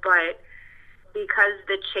people, but because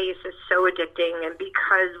the chase is so addicting and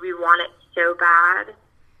because we want it so bad,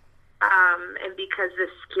 and because the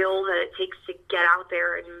skill that it takes to get out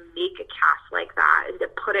there and make a cast like that and to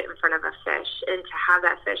put it in front of a fish and to have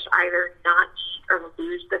that fish either not eat or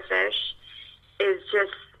lose the fish is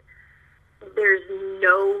just, there's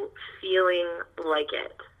no feeling like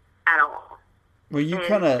it at all. Well, you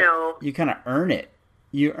kind of earn it.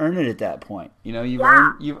 You earn it at that point. You know, you've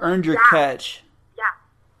earned your catch. Yeah.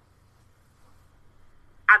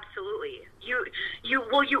 Absolutely.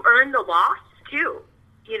 You earn the loss too.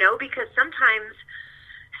 You know, because sometimes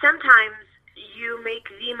you make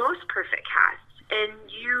the most perfect cast and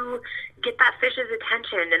you get that fish's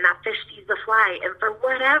attention and that fish sees the fly, and for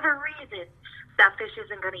whatever reason that fish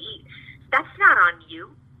isn't going to eat. That's not on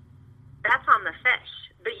you. That's on the fish.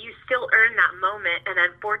 But you still earn that moment, and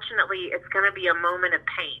unfortunately it's going to be a moment of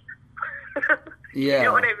pain. Yeah. You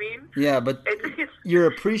know what I mean? Yeah, but your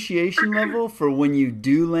appreciation level for when you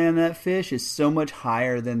do land that fish is so much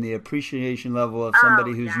higher than the appreciation level of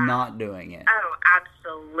somebody who's not doing it. Oh,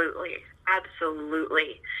 absolutely.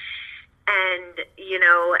 Absolutely. And, you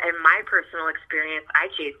know, in my personal experience, I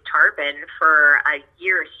chased tarpon for a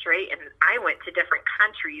year straight, and I went to different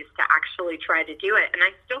countries to actually try to do it, and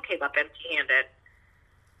I still came up empty-handed.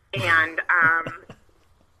 And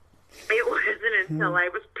it wasn't until I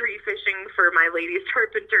was pre-fishing for my ladies'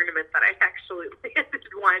 tarpon tournament that I actually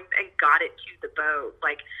landed one and got it to the boat.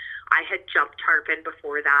 Like, I had jumped tarpon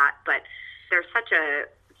before that, but they're such an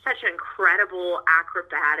incredible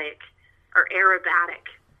acrobatic,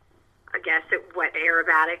 I guess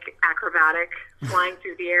acrobatic, flying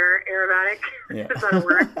through the air, aerobatic, yeah. Is that a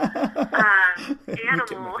word?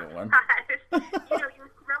 Animal. You know,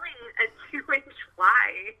 you're throwing a 2-inch fly,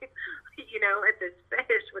 you know, at this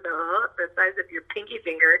fish with a hook the size of your pinky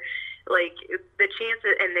finger. Like, the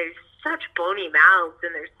chances, and they're such bony mouths,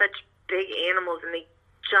 and they're such big animals, and they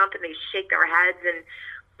jump and they shake their heads, and,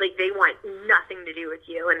 like, they want nothing to do with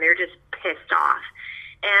you, and they're just pissed off.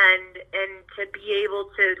 And to be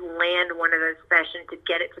able to land one of those fish and to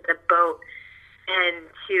get it to the boat and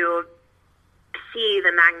to see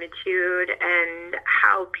the magnitude and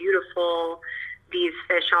how beautiful these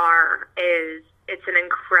fish are it's an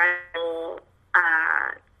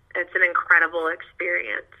incredible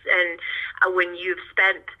experience. And when you've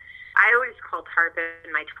spent, I always call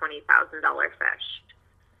tarpon my $20,000 fish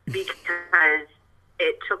because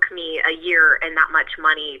it took me a year and that much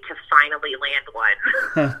money to finally land one.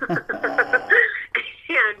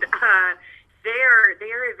 And they are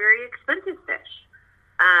a very expensive fish.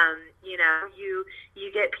 You know, you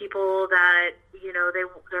get people that, you know,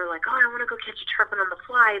 they're like, oh, I want to go catch a tarpon on the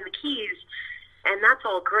fly in the Keys, and that's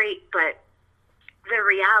all great, but the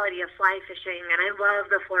reality of fly fishing, and I love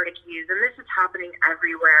the Florida Keys, and this is happening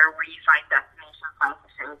everywhere where you find destination fly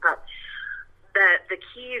fishing, but the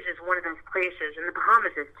Keys is one of those places, and the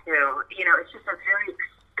Bahamas is too. You know, it's just a very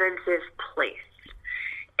expensive place.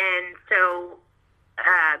 And so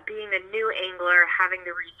being a new angler, having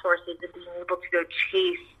the resources and being able to go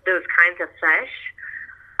chase those kinds of fish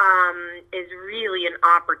is really an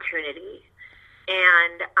opportunity.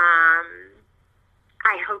 And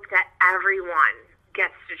I hope that everyone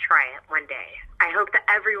gets to try it one day. I hope that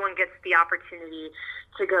everyone gets the opportunity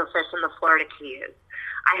to go fish in the Florida Keys.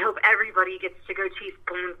 I hope everybody gets to go chase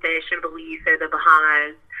bonefish in Belize or the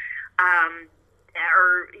Bahamas,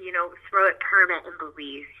 or, you know, throw at permit in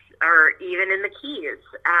Belize, or even in the Keys.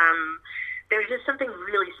 There's just something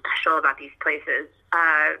really special about these places.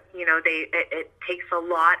 You know, it takes a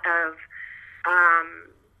lot of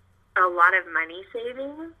money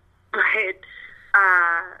saving, but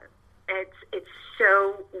it's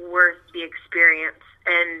so worth the experience.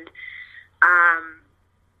 And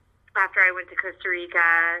after I went to Costa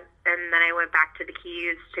Rica, and then I went back to the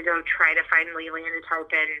Keys to go try to finally land a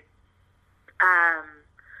tarpon,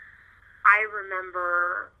 I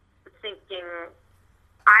remember thinking,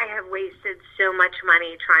 I have wasted so much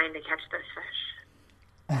money trying to catch this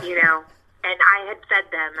fish, you know, and I had fed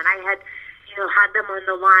them, and I had, you know, had them on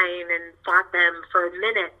the line and fought them for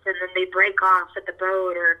minutes, and then they break off at the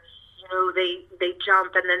boat, or, you know, they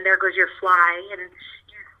jump, and then there goes your fly, and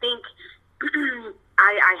you think,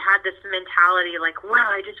 I had this mentality like, wow,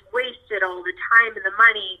 I just wasted all the time and the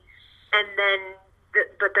money, and then,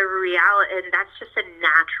 but the reality, and that's just a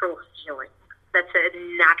natural feeling. That's a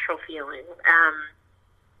natural feeling.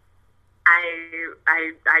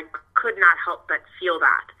 I could not help but feel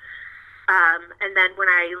that. And then when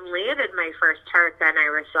I landed my first tarpon, I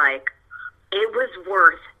was like, it was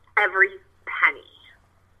worth every penny.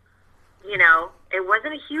 You know, it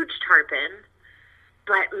wasn't a huge tarpon,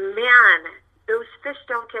 but man, those fish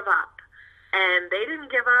don't give up. And they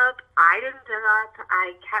didn't give up. I didn't give up.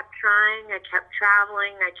 I kept trying. I kept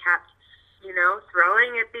traveling. I kept, you know,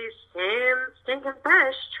 throwing at these same stinking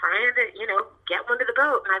fish, trying to, you know, get one to the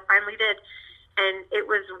boat. And I finally did. And it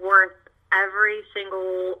was worth every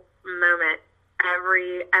single moment.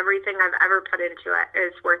 Everything I've ever put into it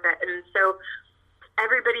is worth it. And so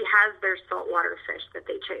everybody has their saltwater fish that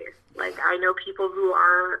they chase. Like, I know people who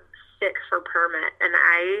are sick for permit, and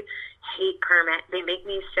I hate permit. They make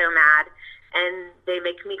me so mad, and they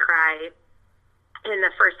make me cry. And the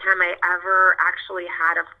first time I ever actually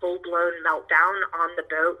had a full-blown meltdown on the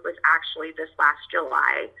boat was actually this last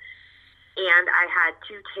July. And I had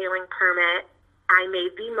 2 tailing permit. I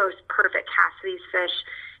made the most perfect cast of these fish,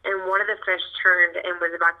 and one of the fish turned and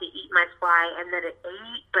was about to eat my fly, and then it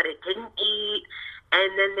ate, but it didn't eat,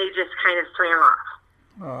 and then they just kind of swam off.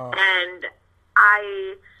 Oh. And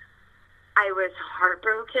I was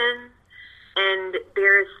heartbroken, and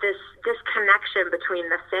there's this disconnection between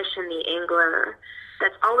the fish and the angler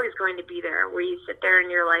that's always going to be there, where you sit there and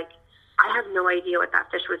you're like, I have no idea what that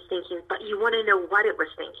fish was thinking, but you want to know what it was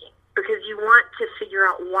thinking, because you want to figure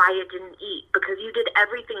out why it didn't eat, because you did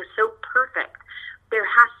everything so perfect. There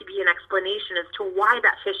has to be an explanation as to why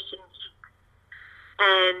that fish didn't eat.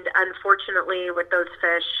 And unfortunately, with those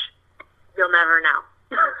fish, you'll never know.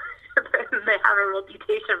 They have a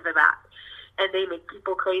reputation for that. And they make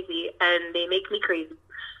people crazy, and they make me crazy.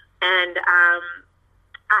 And I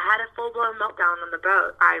had a full-blown meltdown on the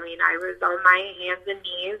boat. I mean, I was on my hands and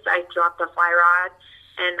knees. I dropped the fly rod,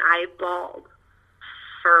 and I bawled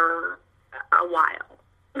for a while.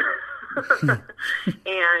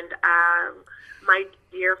 And my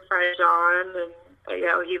dear friend John, and you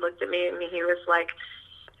know, he looked at me and he was like,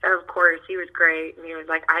 of course, he was great, and he was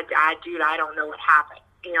like, dude, I don't know what happened.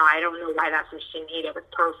 You know, I don't know why that fish didn't eat. It was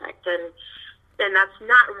perfect. And that's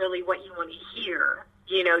not really what you want to hear.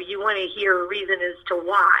 You know, you want to hear a reason as to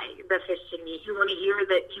why the fish didn't eat. You want to hear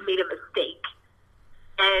that you made a mistake,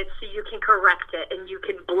 and so you can correct it and you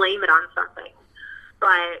can blame it on something.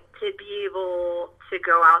 But to be able to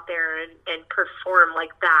go out there and perform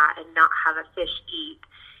like that and not have a fish eat,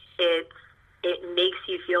 it makes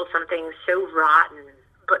you feel something so rotten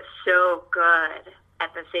but so good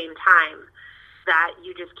at the same time that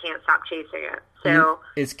you just can't stop chasing it. So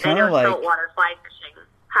it's kind of like saltwater fly fishing,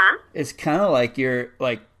 huh? It's kind of like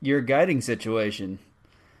your guiding situation.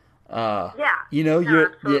 Yeah. You know,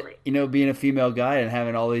 absolutely. you know, being a female guide and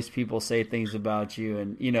having all these people say things about you,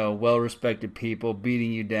 and you know, well-respected people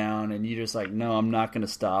beating you down, and you're just like, no, I'm not going to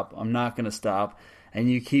stop. I'm not going to stop. And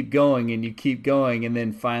you keep going and you keep going, and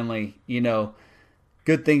then finally, you know,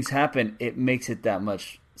 good things happen. It makes it that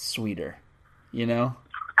much sweeter, you know?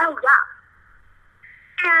 Oh, yeah.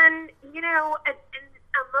 And, you know, and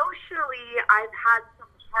emotionally, I've had some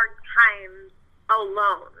hard times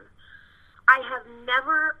alone. I have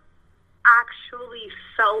never actually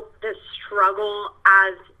felt the struggle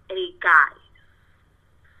as a guide.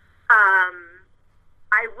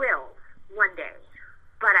 I will one day,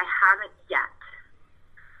 but I haven't yet.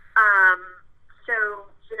 So,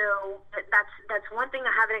 you know, that's one thing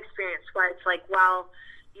I haven't experienced, where it's like, well,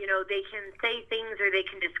 you know, they can say things or they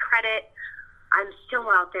can discredit. I'm still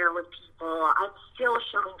out there with people. I'm still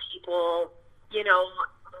showing people, you know,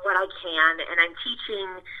 what I can, and I'm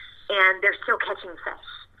teaching, and they're still catching fish.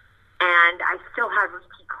 And I still have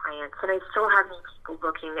repeat clients, and I still have new people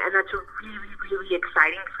booking, and that's really, really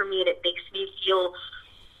exciting for me, and it makes me feel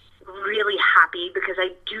really happy, because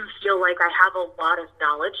I do feel like I have a lot of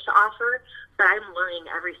knowledge to offer, but I'm learning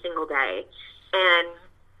every single day. And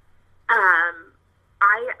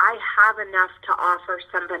I have enough to offer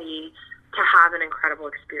somebody to have an incredible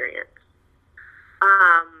experience.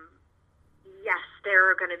 Yes, there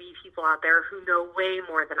are going to be people out there who know way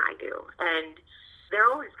more than I do, and they're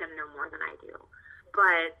always going to know more than I do.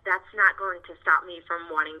 But that's not going to stop me from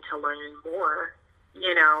wanting to learn more,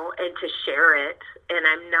 you know, and to share it. And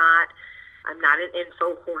I'm not an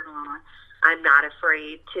info hoarder. I'm not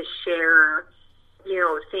afraid to share, you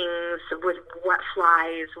know, things with what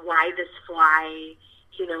flies, why this fly,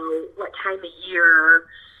 you know, what time of year.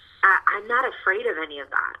 I'm not afraid of any of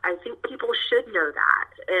that. I think people should know that.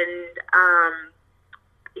 And,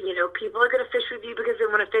 you know, people are going to fish with you because they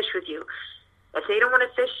want to fish with you. If they don't want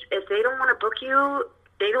to fish, if they don't want to book you,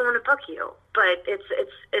 they don't want to book you. But it's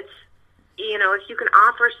you know, if you can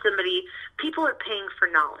offer somebody, people are paying for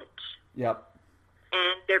knowledge. Yep.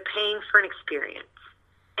 And they're paying for an experience.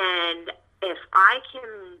 And if I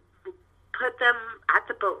can put them at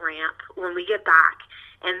the boat ramp when we get back,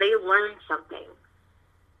 and they learn something.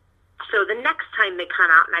 So the next time they come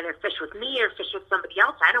out and either fish with me or fish with somebody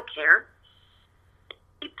else, I don't care.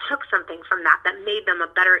 They took something from that made them a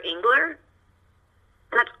better angler.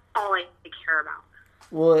 And that's all I care about.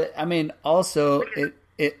 Well, I mean, also,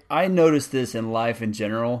 I noticed this in life in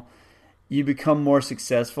general. You become more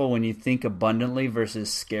successful when you think abundantly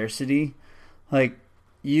versus scarcity. Like,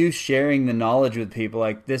 you sharing the knowledge with people,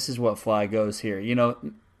 like, this is what fly goes here. You know,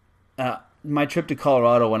 my trip to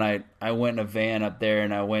Colorado, when I went in a van up there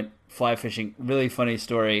and I went fly fishing, really funny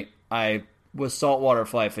story. I was saltwater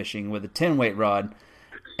fly fishing with a 10-weight rod,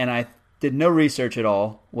 and I did no research at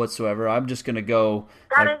all whatsoever. I'm just going to go.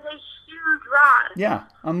 That is a huge rod. Yeah.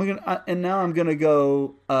 And now I'm going to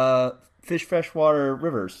go fish freshwater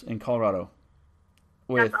rivers in Colorado.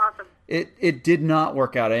 That's awesome. It did not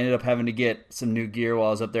work out. I ended up having to get some new gear while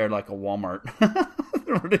I was up there at like a Walmart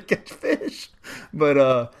in order to catch fish.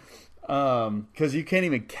 But because you can't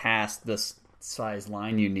even cast the size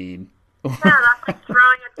line you need. Yeah, that's like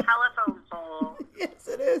throwing a telephone pole. Yes,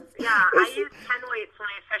 it is. Yeah, I use 10 weights when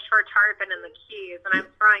I fish for tarpon in the Keys, and I'm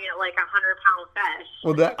throwing it like 100-pound fish.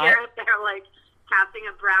 Well, you're out there like casting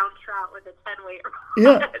a brown trout with a 10-weight rod.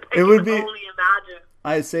 Yeah, it would be. Only imagine.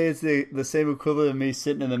 I'd say it's the same equivalent of me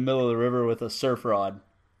sitting in the middle of the river with a surf rod.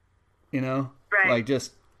 You know, right? Like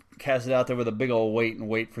just cast it out there with a big old weight and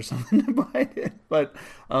wait for something to bite it. But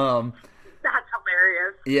that's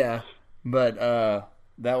hilarious. Yeah, but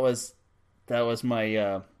that was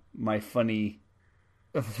my my funny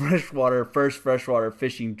first freshwater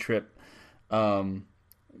fishing trip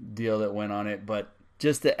deal that went on it. But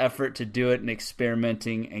just the effort to do it and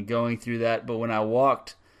experimenting and going through that. But when I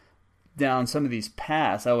walked down some of these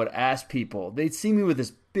paths, I would ask people. They'd see me with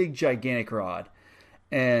this big, gigantic rod.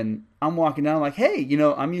 And I'm walking down like, hey, you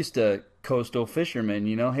know, I'm used to coastal fishermen,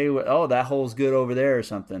 you know. Hey, that hole's good over there or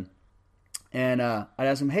something. And I'd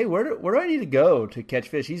ask him, hey, where do I need to go to catch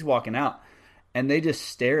fish? He's walking out. And they just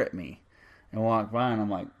stare at me and walk by. And I'm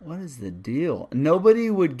like, what is the deal? Nobody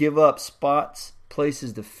would give up spots,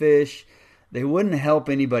 places to fish. They wouldn't help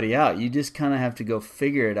anybody out. You just kind of have to go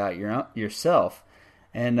figure it out yourself.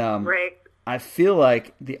 And right. I feel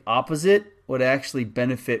like the opposite would actually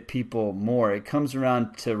benefit people more. It comes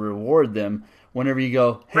around to reward them whenever you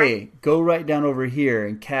go, hey, right. Go right down over here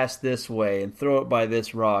and cast this way and throw it by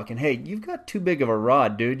this rock. And, hey, you've got too big of a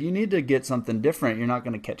rod, dude. You need to get something different. You're not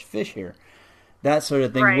going to catch fish here. That sort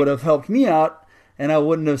of thing right. would have helped me out, and I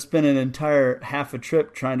wouldn't have spent an entire half a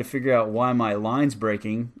trip trying to figure out why my line's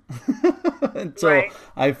breaking until right.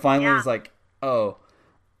 I finally was like, oh,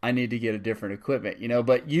 I need to get a different equipment, you know.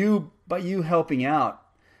 But you helping out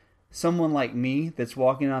someone like me that's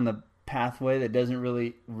walking on the pathway that doesn't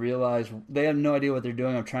really realize, they have no idea what they're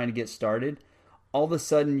doing. I'm trying to get started. All of a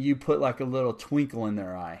sudden, you put like a little twinkle in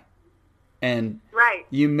their eye, and right.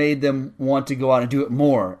 you made them want to go out and do it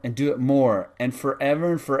more and do it more, and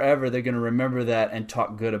forever they're going to remember that and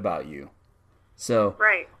talk good about you. So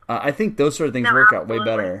right. I think those sort of things work out way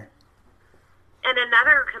better. And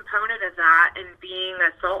another component of that, in being a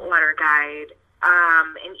saltwater guide,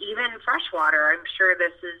 and even freshwater, I'm sure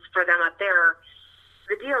this is for them up there,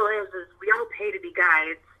 the deal is we all pay to be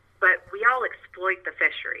guides, but we all exploit the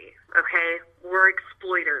fishery, okay? We're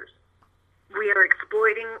exploiters. We are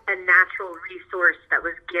exploiting a natural resource that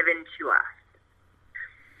was given to us,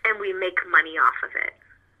 and we make money off of it.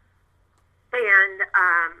 And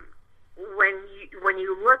when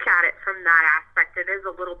you look at it from that aspect, it is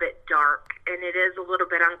a little bit dark, and it is a little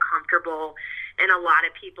bit uncomfortable, and a lot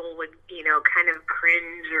of people would, you know, kind of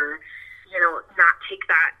cringe or, you know, not take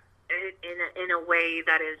that in a way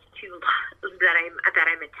that is too that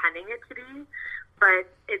I'm intending it to be, but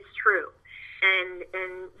it's true. And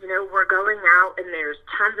you know, we're going out, and there's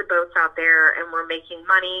tons of boats out there, and we're making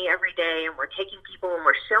money every day, and we're taking people, and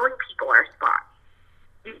we're showing people our spots.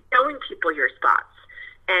 You're showing people your spots.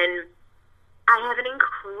 And I have an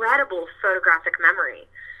incredible photographic memory.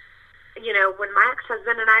 You know, when my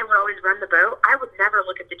ex-husband and I would always run the boat, I would never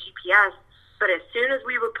look at the GPS, but as soon as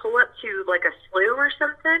we would pull up to like a slough or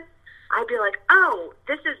something, I'd be like, oh,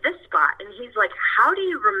 this is this spot. And he's like, how do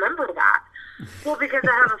you remember that? Well, because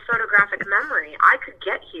I have a photographic memory. I could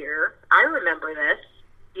get here. I remember this,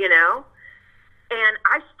 you know? And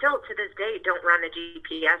I still, to this day, don't run the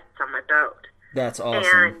GPS on my boat. That's awesome.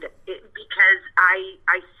 And because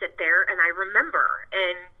I sit there and I remember,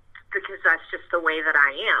 and because that's just the way that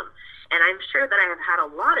I am. And I'm sure that I have had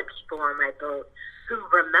a lot of people on my boat who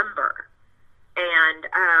remember. And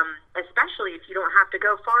especially if you don't have to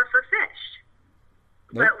go far for fish.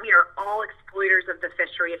 Nope. But we are all exploiters of the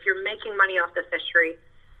fishery. If you're making money off the fishery,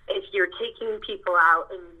 if you're taking people out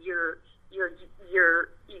and you're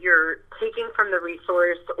you're taking from the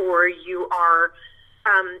resource, or you are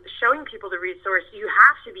showing people the resource, you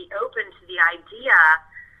have to be open to the idea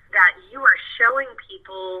that you are showing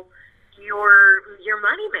people your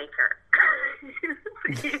moneymaker.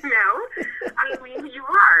 You know? I mean, you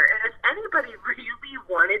are. And if anybody really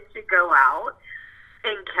wanted to go out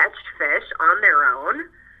and catch fish on their own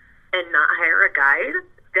and not hire a guide,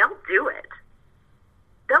 they'll do it.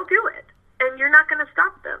 They'll do it. And you're not going to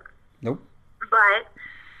stop them. Nope. But,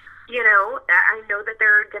 you know, I know that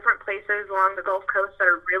there are different places along the Gulf Coast that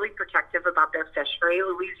are really protective about their fishery,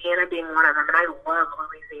 Louisiana being one of them. And I love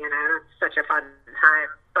Louisiana. It's such a fun time.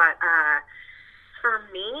 But for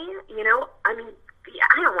me, you know, I mean,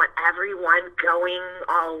 I don't want everyone going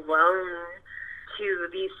all alone to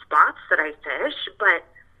these spots that I fish, but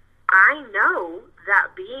I know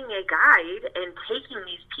that being a guide and taking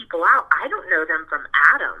these people out, I don't know them from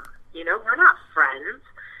Adam. You know, we're not friends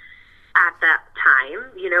at that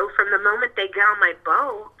time. You know, from the moment they get on my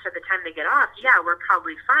boat to the time they get off, yeah, we're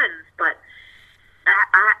probably friends, but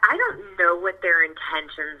I don't know what their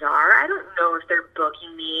intentions are. I don't know if they're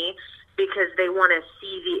booking me because they want to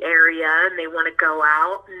see the area and they want to go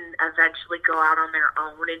out and eventually go out on their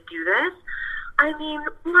own and do this. I mean,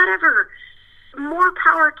 whatever. More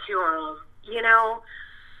power to them. You know,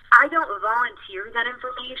 I don't volunteer that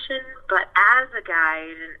information, but as a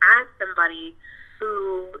guide and as somebody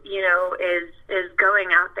who, you know, is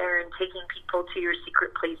going out there and taking people to your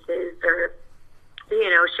secret places, or, you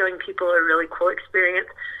know, showing people a really cool experience,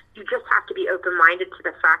 you just have to be open-minded to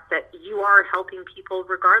the fact that you are helping people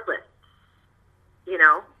regardless. You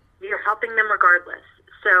know, you're helping them regardless.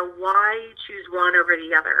 So why choose one over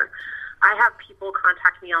the other? I have people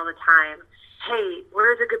contact me all the time. Hey,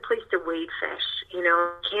 where's a good place to wade fish? You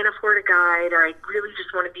know, can't afford a guide, or I really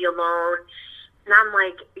just want to be alone. And I'm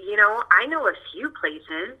like, you know, I know a few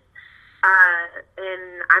places, and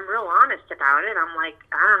I'm real honest about it. I'm like,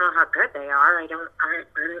 I don't know how good they are. I don't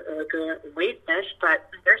really go out and wade fish, but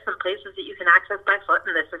there's some places that you can access by foot,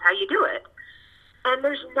 and this is how you do it. And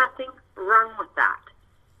there's nothing wrong with that.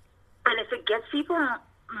 And if it gets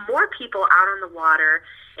more people out on the water,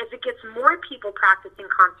 if it gets more people practicing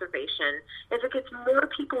conservation, if it gets more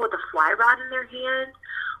people with a fly rod in their hand,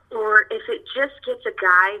 or if it just gets a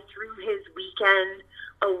guy through his weekend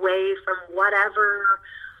away from whatever,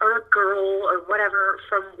 or a girl or whatever,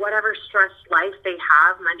 from whatever stressed life they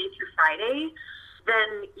have Monday through Friday,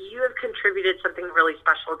 then you have contributed something really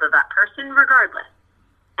special to that person regardless.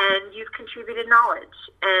 And you've contributed knowledge.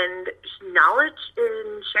 And knowledge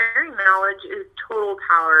and sharing knowledge is total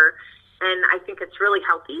power. And I think it's really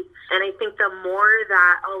healthy. And I think the more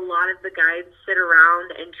that a lot of the guides sit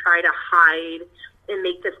around and try to hide and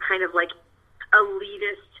make this kind of like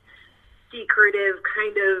elitist, secretive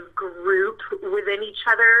kind of group within each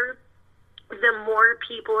other, the more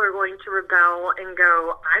people are going to rebel and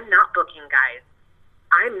go, I'm not booking guides.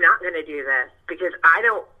 I'm not going to do this because I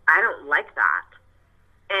don't like that.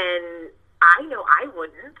 And I know I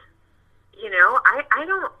wouldn't. You know,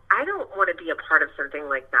 I don't want to be a part of something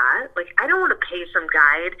like that. Like, I don't want to pay some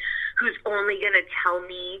guide who's only going to tell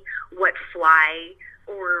me what fly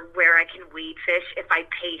or where I can wade fish if I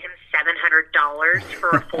pay him $700 for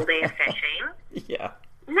a full day of fishing. Yeah.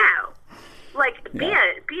 No. Like, be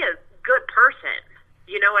a good person.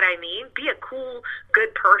 You know what I mean? Be a cool,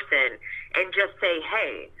 good person and just say,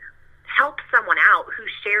 hey, help someone out who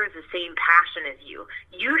shares the same passion as you.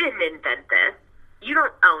 You didn't invent this. You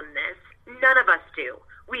don't own this. None of us do.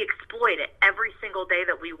 We exploit it every single day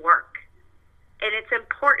that we work. And it's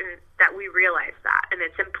important that we realize that. And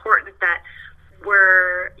it's important that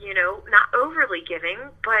we're, you know, not overly giving,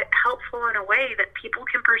 but helpful in a way that people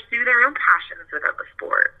can pursue their own passions within the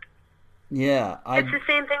sport. Yeah. It's the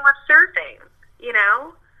same thing with surfing, you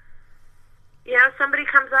know? You know, somebody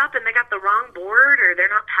comes up and they got the wrong board, or they're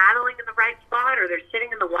not paddling in the right spot, or they're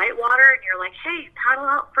sitting in the white water, and you're like, hey, paddle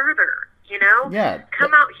out further, you know? Yeah.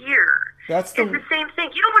 Come out here. It's the same thing.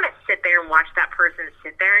 You don't want to sit there and watch that person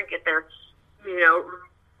sit there and get their, you know,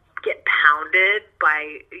 get pounded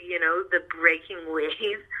by, you know, the breaking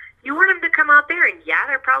waves. You want them to come out there, and yeah,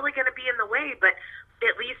 they're probably going to be in the way, but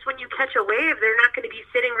at least when you catch a wave, they're not going to be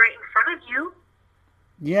sitting right in front of you.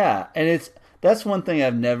 Yeah, and that's one thing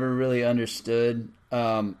I've never really understood,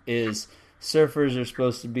 is surfers are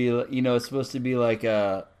supposed to be, you know, it's supposed to be like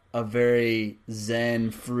a very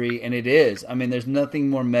zen free, and it is. I mean, there's nothing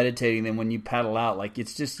more meditating than when you paddle out. Like,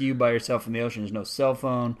 it's just you by yourself in the ocean. There's no cell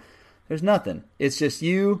phone. There's nothing. It's just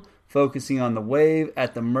you focusing on the wave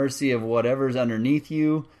at the mercy of whatever's underneath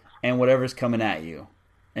you and whatever's coming at you.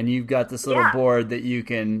 And you've got this little board that you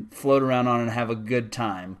can float around on and have a good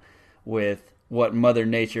time with what Mother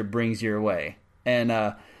Nature brings your way.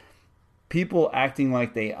 And people acting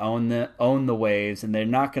like they own the waves, and they're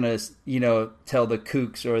not going to, tell the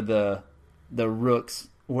kooks or the rooks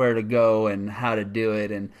where to go and how to do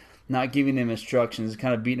it, and not giving them instructions,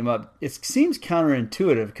 kind of beating them up. It seems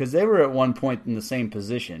counterintuitive because they were at one point in the same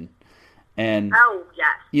position. And, oh,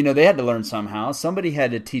 yes. They had to learn somehow. Somebody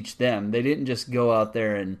had to teach them. They didn't just go out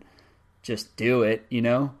there and just do it,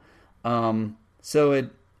 So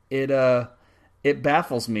it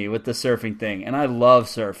baffles me with the surfing thing. And I love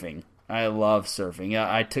surfing. Yeah,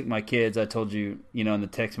 I took my kids. I told you, in the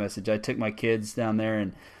text message, I took my kids down there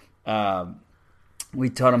and we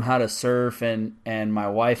taught them how to surf and my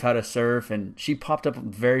wife how to surf. And she popped up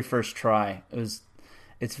very first try.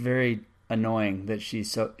 It's very annoying that she's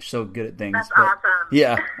so good at things. That's awesome.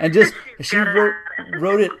 Yeah, and just she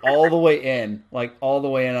wrote it all the way in,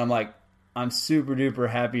 I'm like, I'm super duper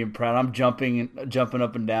happy and proud. I'm jumping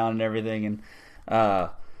up and down and everything, and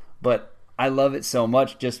but I love it so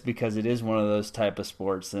much just because it is one of those type of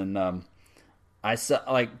sports. And I saw,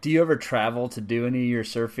 do you ever travel to do any of your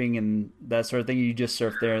surfing and that sort of thing? You just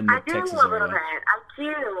surf there in the Texas area? I do a little bit. I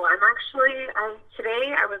do.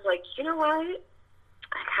 Today I was like, you know what?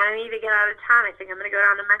 I kind of need to get out of town. I think I'm going to go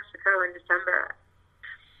down to Mexico in December.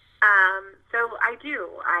 So I do.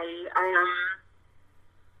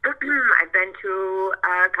 I've been to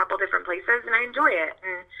a couple different places and I enjoy it.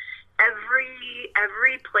 And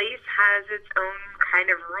every place has its own kind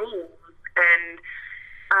of rules, and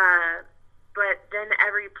but then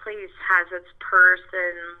every place has its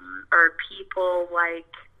person or people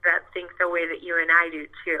that think the way that you and I do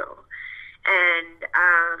too. And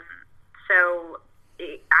so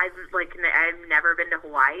I've never been to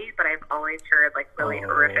Hawaii, but I've always heard really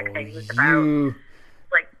horrific things about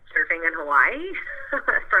surfing in Hawaii.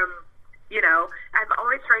 From I've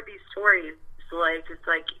always heard these stories. It's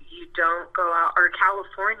you don't go out, or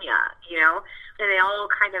California, and they all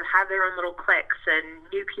kind of have their own little cliques, and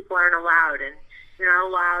new people aren't allowed, and you're not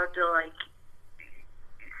allowed to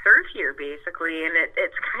surf here basically, and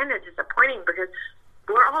it's kind of disappointing because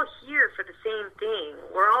we're all here for the same thing.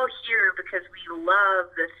 We're all here because we love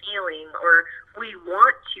the feeling, or we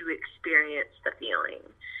want to experience the feeling.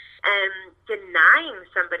 And denying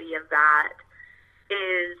somebody of that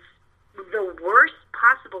is the worst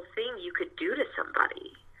possible thing you could do to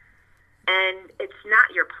somebody. And it's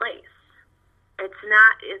not your place. It's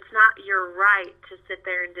not your right to sit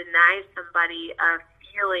there and deny somebody a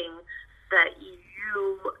feeling that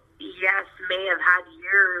you, yes, may have had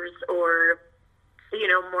years or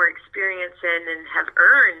more experience in and have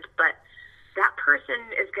earned, but that person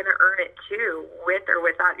is going to earn it too, with or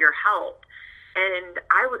without your help. And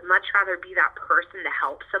I would much rather be that person to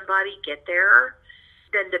help somebody get there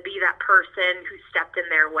than to be that person who stepped in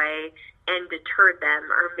their way and deterred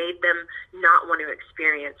them or made them not want to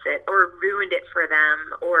experience it or ruined it for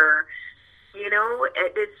them, or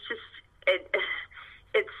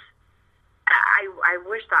I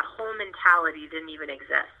wish that whole mentality didn't even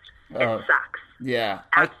exist. It sucks. Yeah.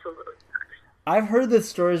 Absolutely sucks. I've heard the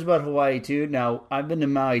stories about Hawaii too. Now, I've been to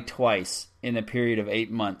Maui twice in a period of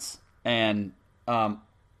 8 months, and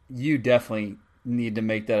you definitely need to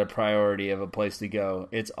make that a priority of a place to go.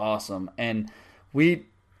 It's awesome. And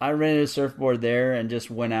I rented a surfboard there and just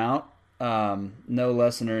went out, no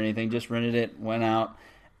lesson or anything, just rented it, went out,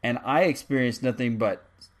 and I experienced nothing but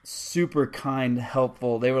super kind,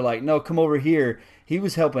 helpful. They were like, no, come over here. He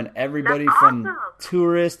was helping everybody. That's from awesome.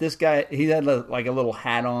 Tourists. This guy, he had a little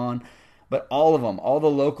hat on, but all of them, all the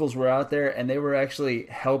locals were out there, and they were actually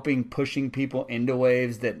helping, pushing people into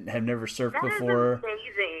waves that have never surfed before. Is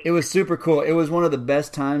amazing. It was super cool. It was one of the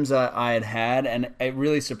best times I had, and it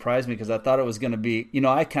really surprised me because I thought it was going to be,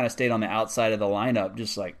 I kind of stayed on the outside of the lineup,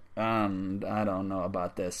 just I don't know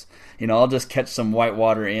about this. I'll just catch some white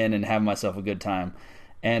water in and have myself a good time.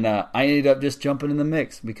 And I ended up just jumping in the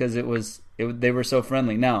mix because they were so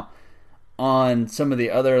friendly. Now, on some of the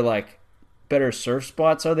other better surf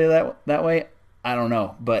spots, are they that way? I don't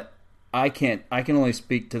know, but I can only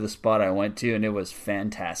speak to the spot I went to, and it was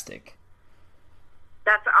fantastic.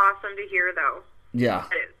 That's awesome to hear, though. Yeah.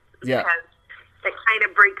 Yeah. Because it kind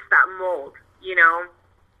of breaks that mold,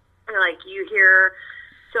 you hear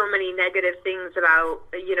so many negative things about,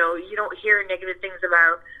 you don't hear negative things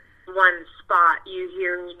about one spot. You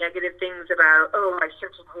hear negative things about, I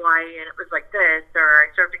surfed in Hawaii and it was like this, or I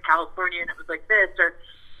surfed in California and it was like this, or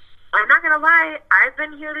I'm not going to lie, I've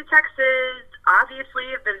been here to Texas.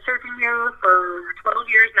 Obviously, I've been surfing here for 12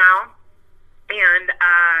 years now, and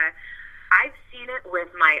I've seen it with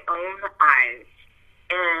my own eyes.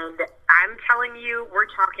 And I'm telling you, we're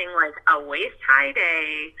talking a waist-high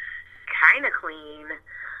day, kind of clean,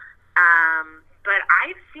 But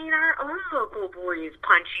I've seen our own local boys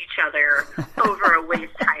punch each other over a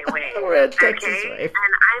waist-high wave. We're at Texas Wave. And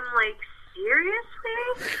I'm like,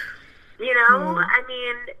 seriously? You know, I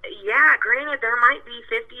mean, yeah, granted, there might be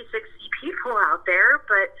 50, 60 people out there,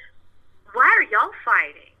 but why are y'all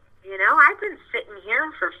fighting? You know, I've been sitting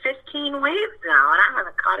here for 15 waves now, and I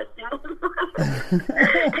haven't caught a single one.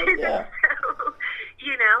 Yeah. So,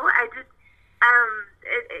 you know, I just,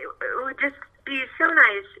 it would just be so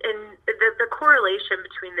nice. And the correlation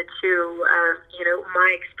between the two of, you know,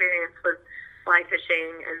 my experience with fly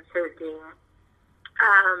fishing and surfing,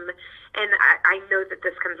 and I know that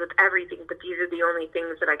this comes with everything, but these are the only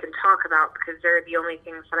things that I can talk about because they're the only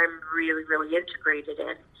things that I'm really, really integrated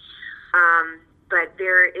in. But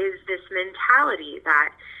there is this mentality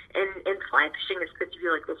that, and fly fishing is supposed to be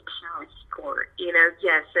like this pure sport. You know,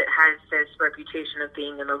 yes, it has this reputation of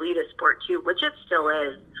being an elitist sport too, which it still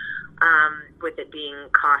is, with it being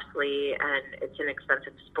costly and it's an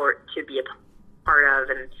expensive sport to be a part of.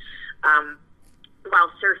 And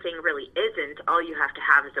while surfing really isn't, all you have to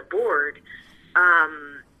have is a board.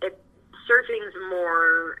 Surfing's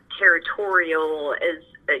more territorial, as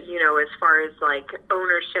you know, as far as like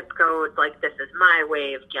ownership goes. Like, this is my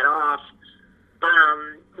wave, get off.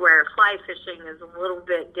 Where fly fishing is a little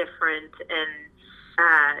bit different, and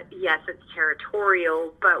yes, it's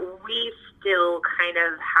territorial, but we still kind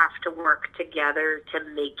of have to work together to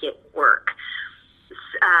make it work.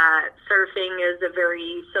 Surfing is a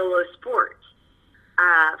very solo sport.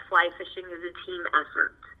 Fly fishing is a team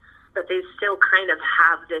effort, but they still kind of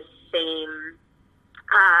have this same,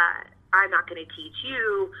 I'm not going to teach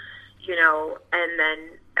you, you know, and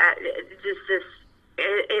then just this,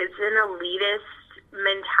 it's an elitist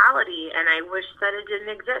mentality, and I wish that it didn't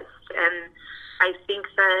exist. And I think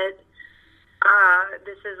that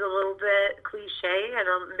this is a little bit cliche and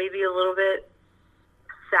maybe a little bit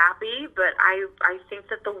sappy, but I think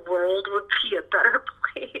that the world would be a better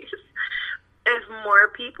place if more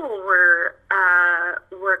people were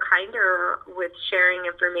kinder with sharing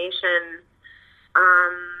information,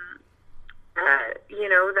 you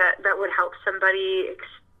know, that would help somebody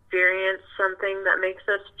experience something that makes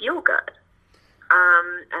us feel good.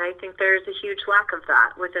 And I think there's a huge lack of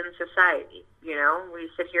that within society. You know,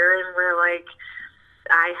 we sit here and we're like,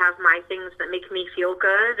 I have my things that make me feel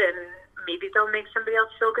good, and maybe they'll make somebody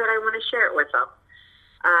else feel good. I want to share it with them.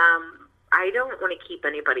 I don't want to keep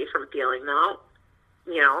anybody from feeling that.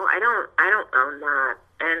 You know, I don't own that.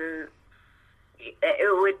 And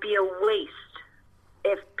it would be a waste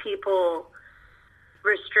if people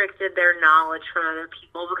restricted their knowledge from other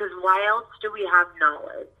people, because why else do we have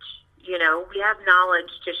knowledge? You know, we have knowledge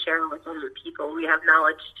to share with other people. We have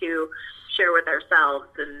knowledge to share with ourselves,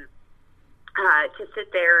 and to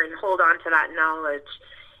sit there and hold on to that knowledge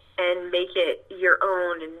and make it your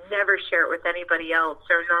own and never share it with anybody else,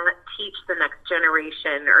 or not teach the next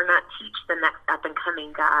generation, or not teach the next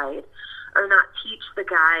up-and-coming guide, or not teach the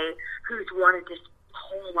guy who's wanted this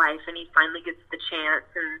whole life and he finally gets the chance,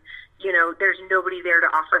 and, you know, there's nobody there to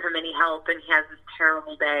offer him any help, and he has this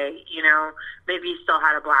terrible day, you know. Maybe he still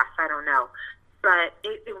had a blast, I don't know. But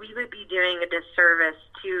we would be doing a disservice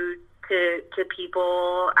to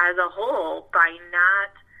people as a whole by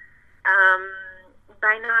not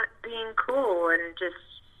being cool and just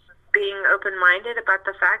being open-minded about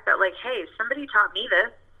the fact that, like, hey, somebody taught me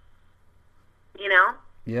this, you know?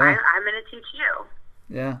 Yeah. I'm going to teach you.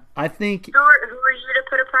 Yeah, I think... Who are you to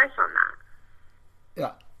put a price on that?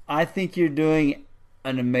 Yeah, I think you're doing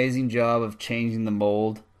an amazing job of changing the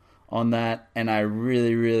mold on that, and I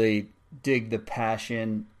really, really dig the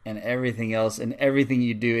passion and everything else and everything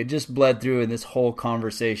you do. It just bled through in this whole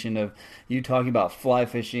conversation of you talking about fly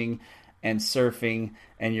fishing and surfing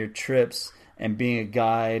and your trips and being a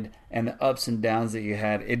guide and the ups and downs that you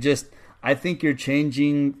had. It just, I think you're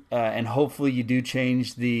changing, and hopefully you do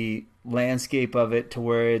change the landscape of it to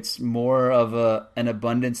where it's more of an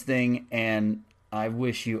abundance thing, and I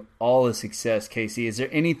wish you all the success, Casey. Is there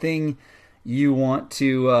anything you want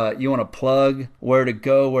to plug, where to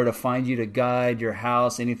go, where to find you to guide, your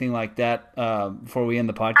house, anything like that, before we end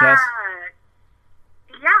the podcast?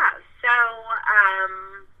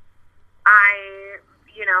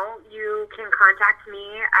 You can contact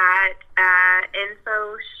me at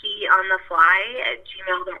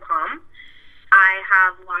infosheonthefly@gmail.com. I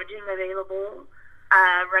have lodging available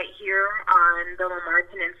right here on the Lamar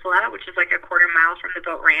Peninsula, which is like a quarter mile from the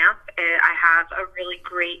boat ramp. I have a really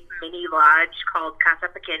great mini lodge called Casa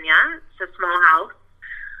Pequeña. It's a small house.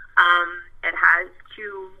 It has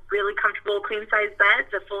 2 really comfortable queen-size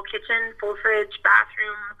beds, a full kitchen, full fridge,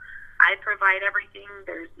 bathroom. I provide everything.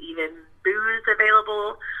 There's even booze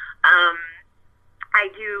available. I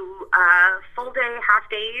do full day, half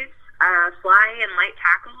days, fly and light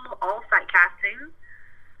tackle, all sight casting.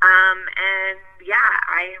 And yeah,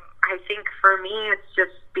 I think for me, it's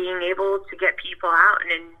just being able to get people out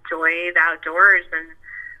and enjoy the outdoors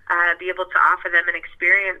and be able to offer them an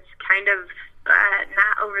experience kind of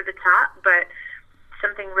not over the top, but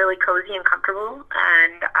something really cozy and comfortable,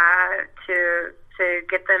 and to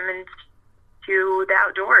get them into the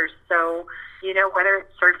outdoors. So, whether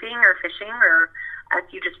it's surfing or fishing or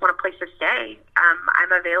if you just want a place to stay,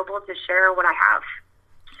 I'm available to share what I have.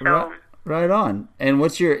 So. Right on. And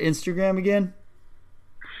what's your Instagram again?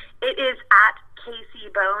 It is at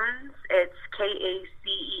Kacee Bones. It's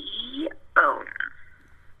Kacee Bones.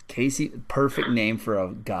 Kacee, perfect name for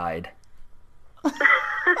a guide. Yeah.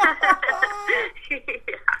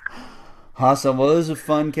 Awesome. Well, this was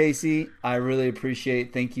fun, Kacee. I really appreciate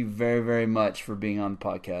it. Thank you very, very much for being on the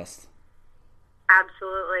podcast.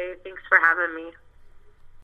 Absolutely. Thanks for having me.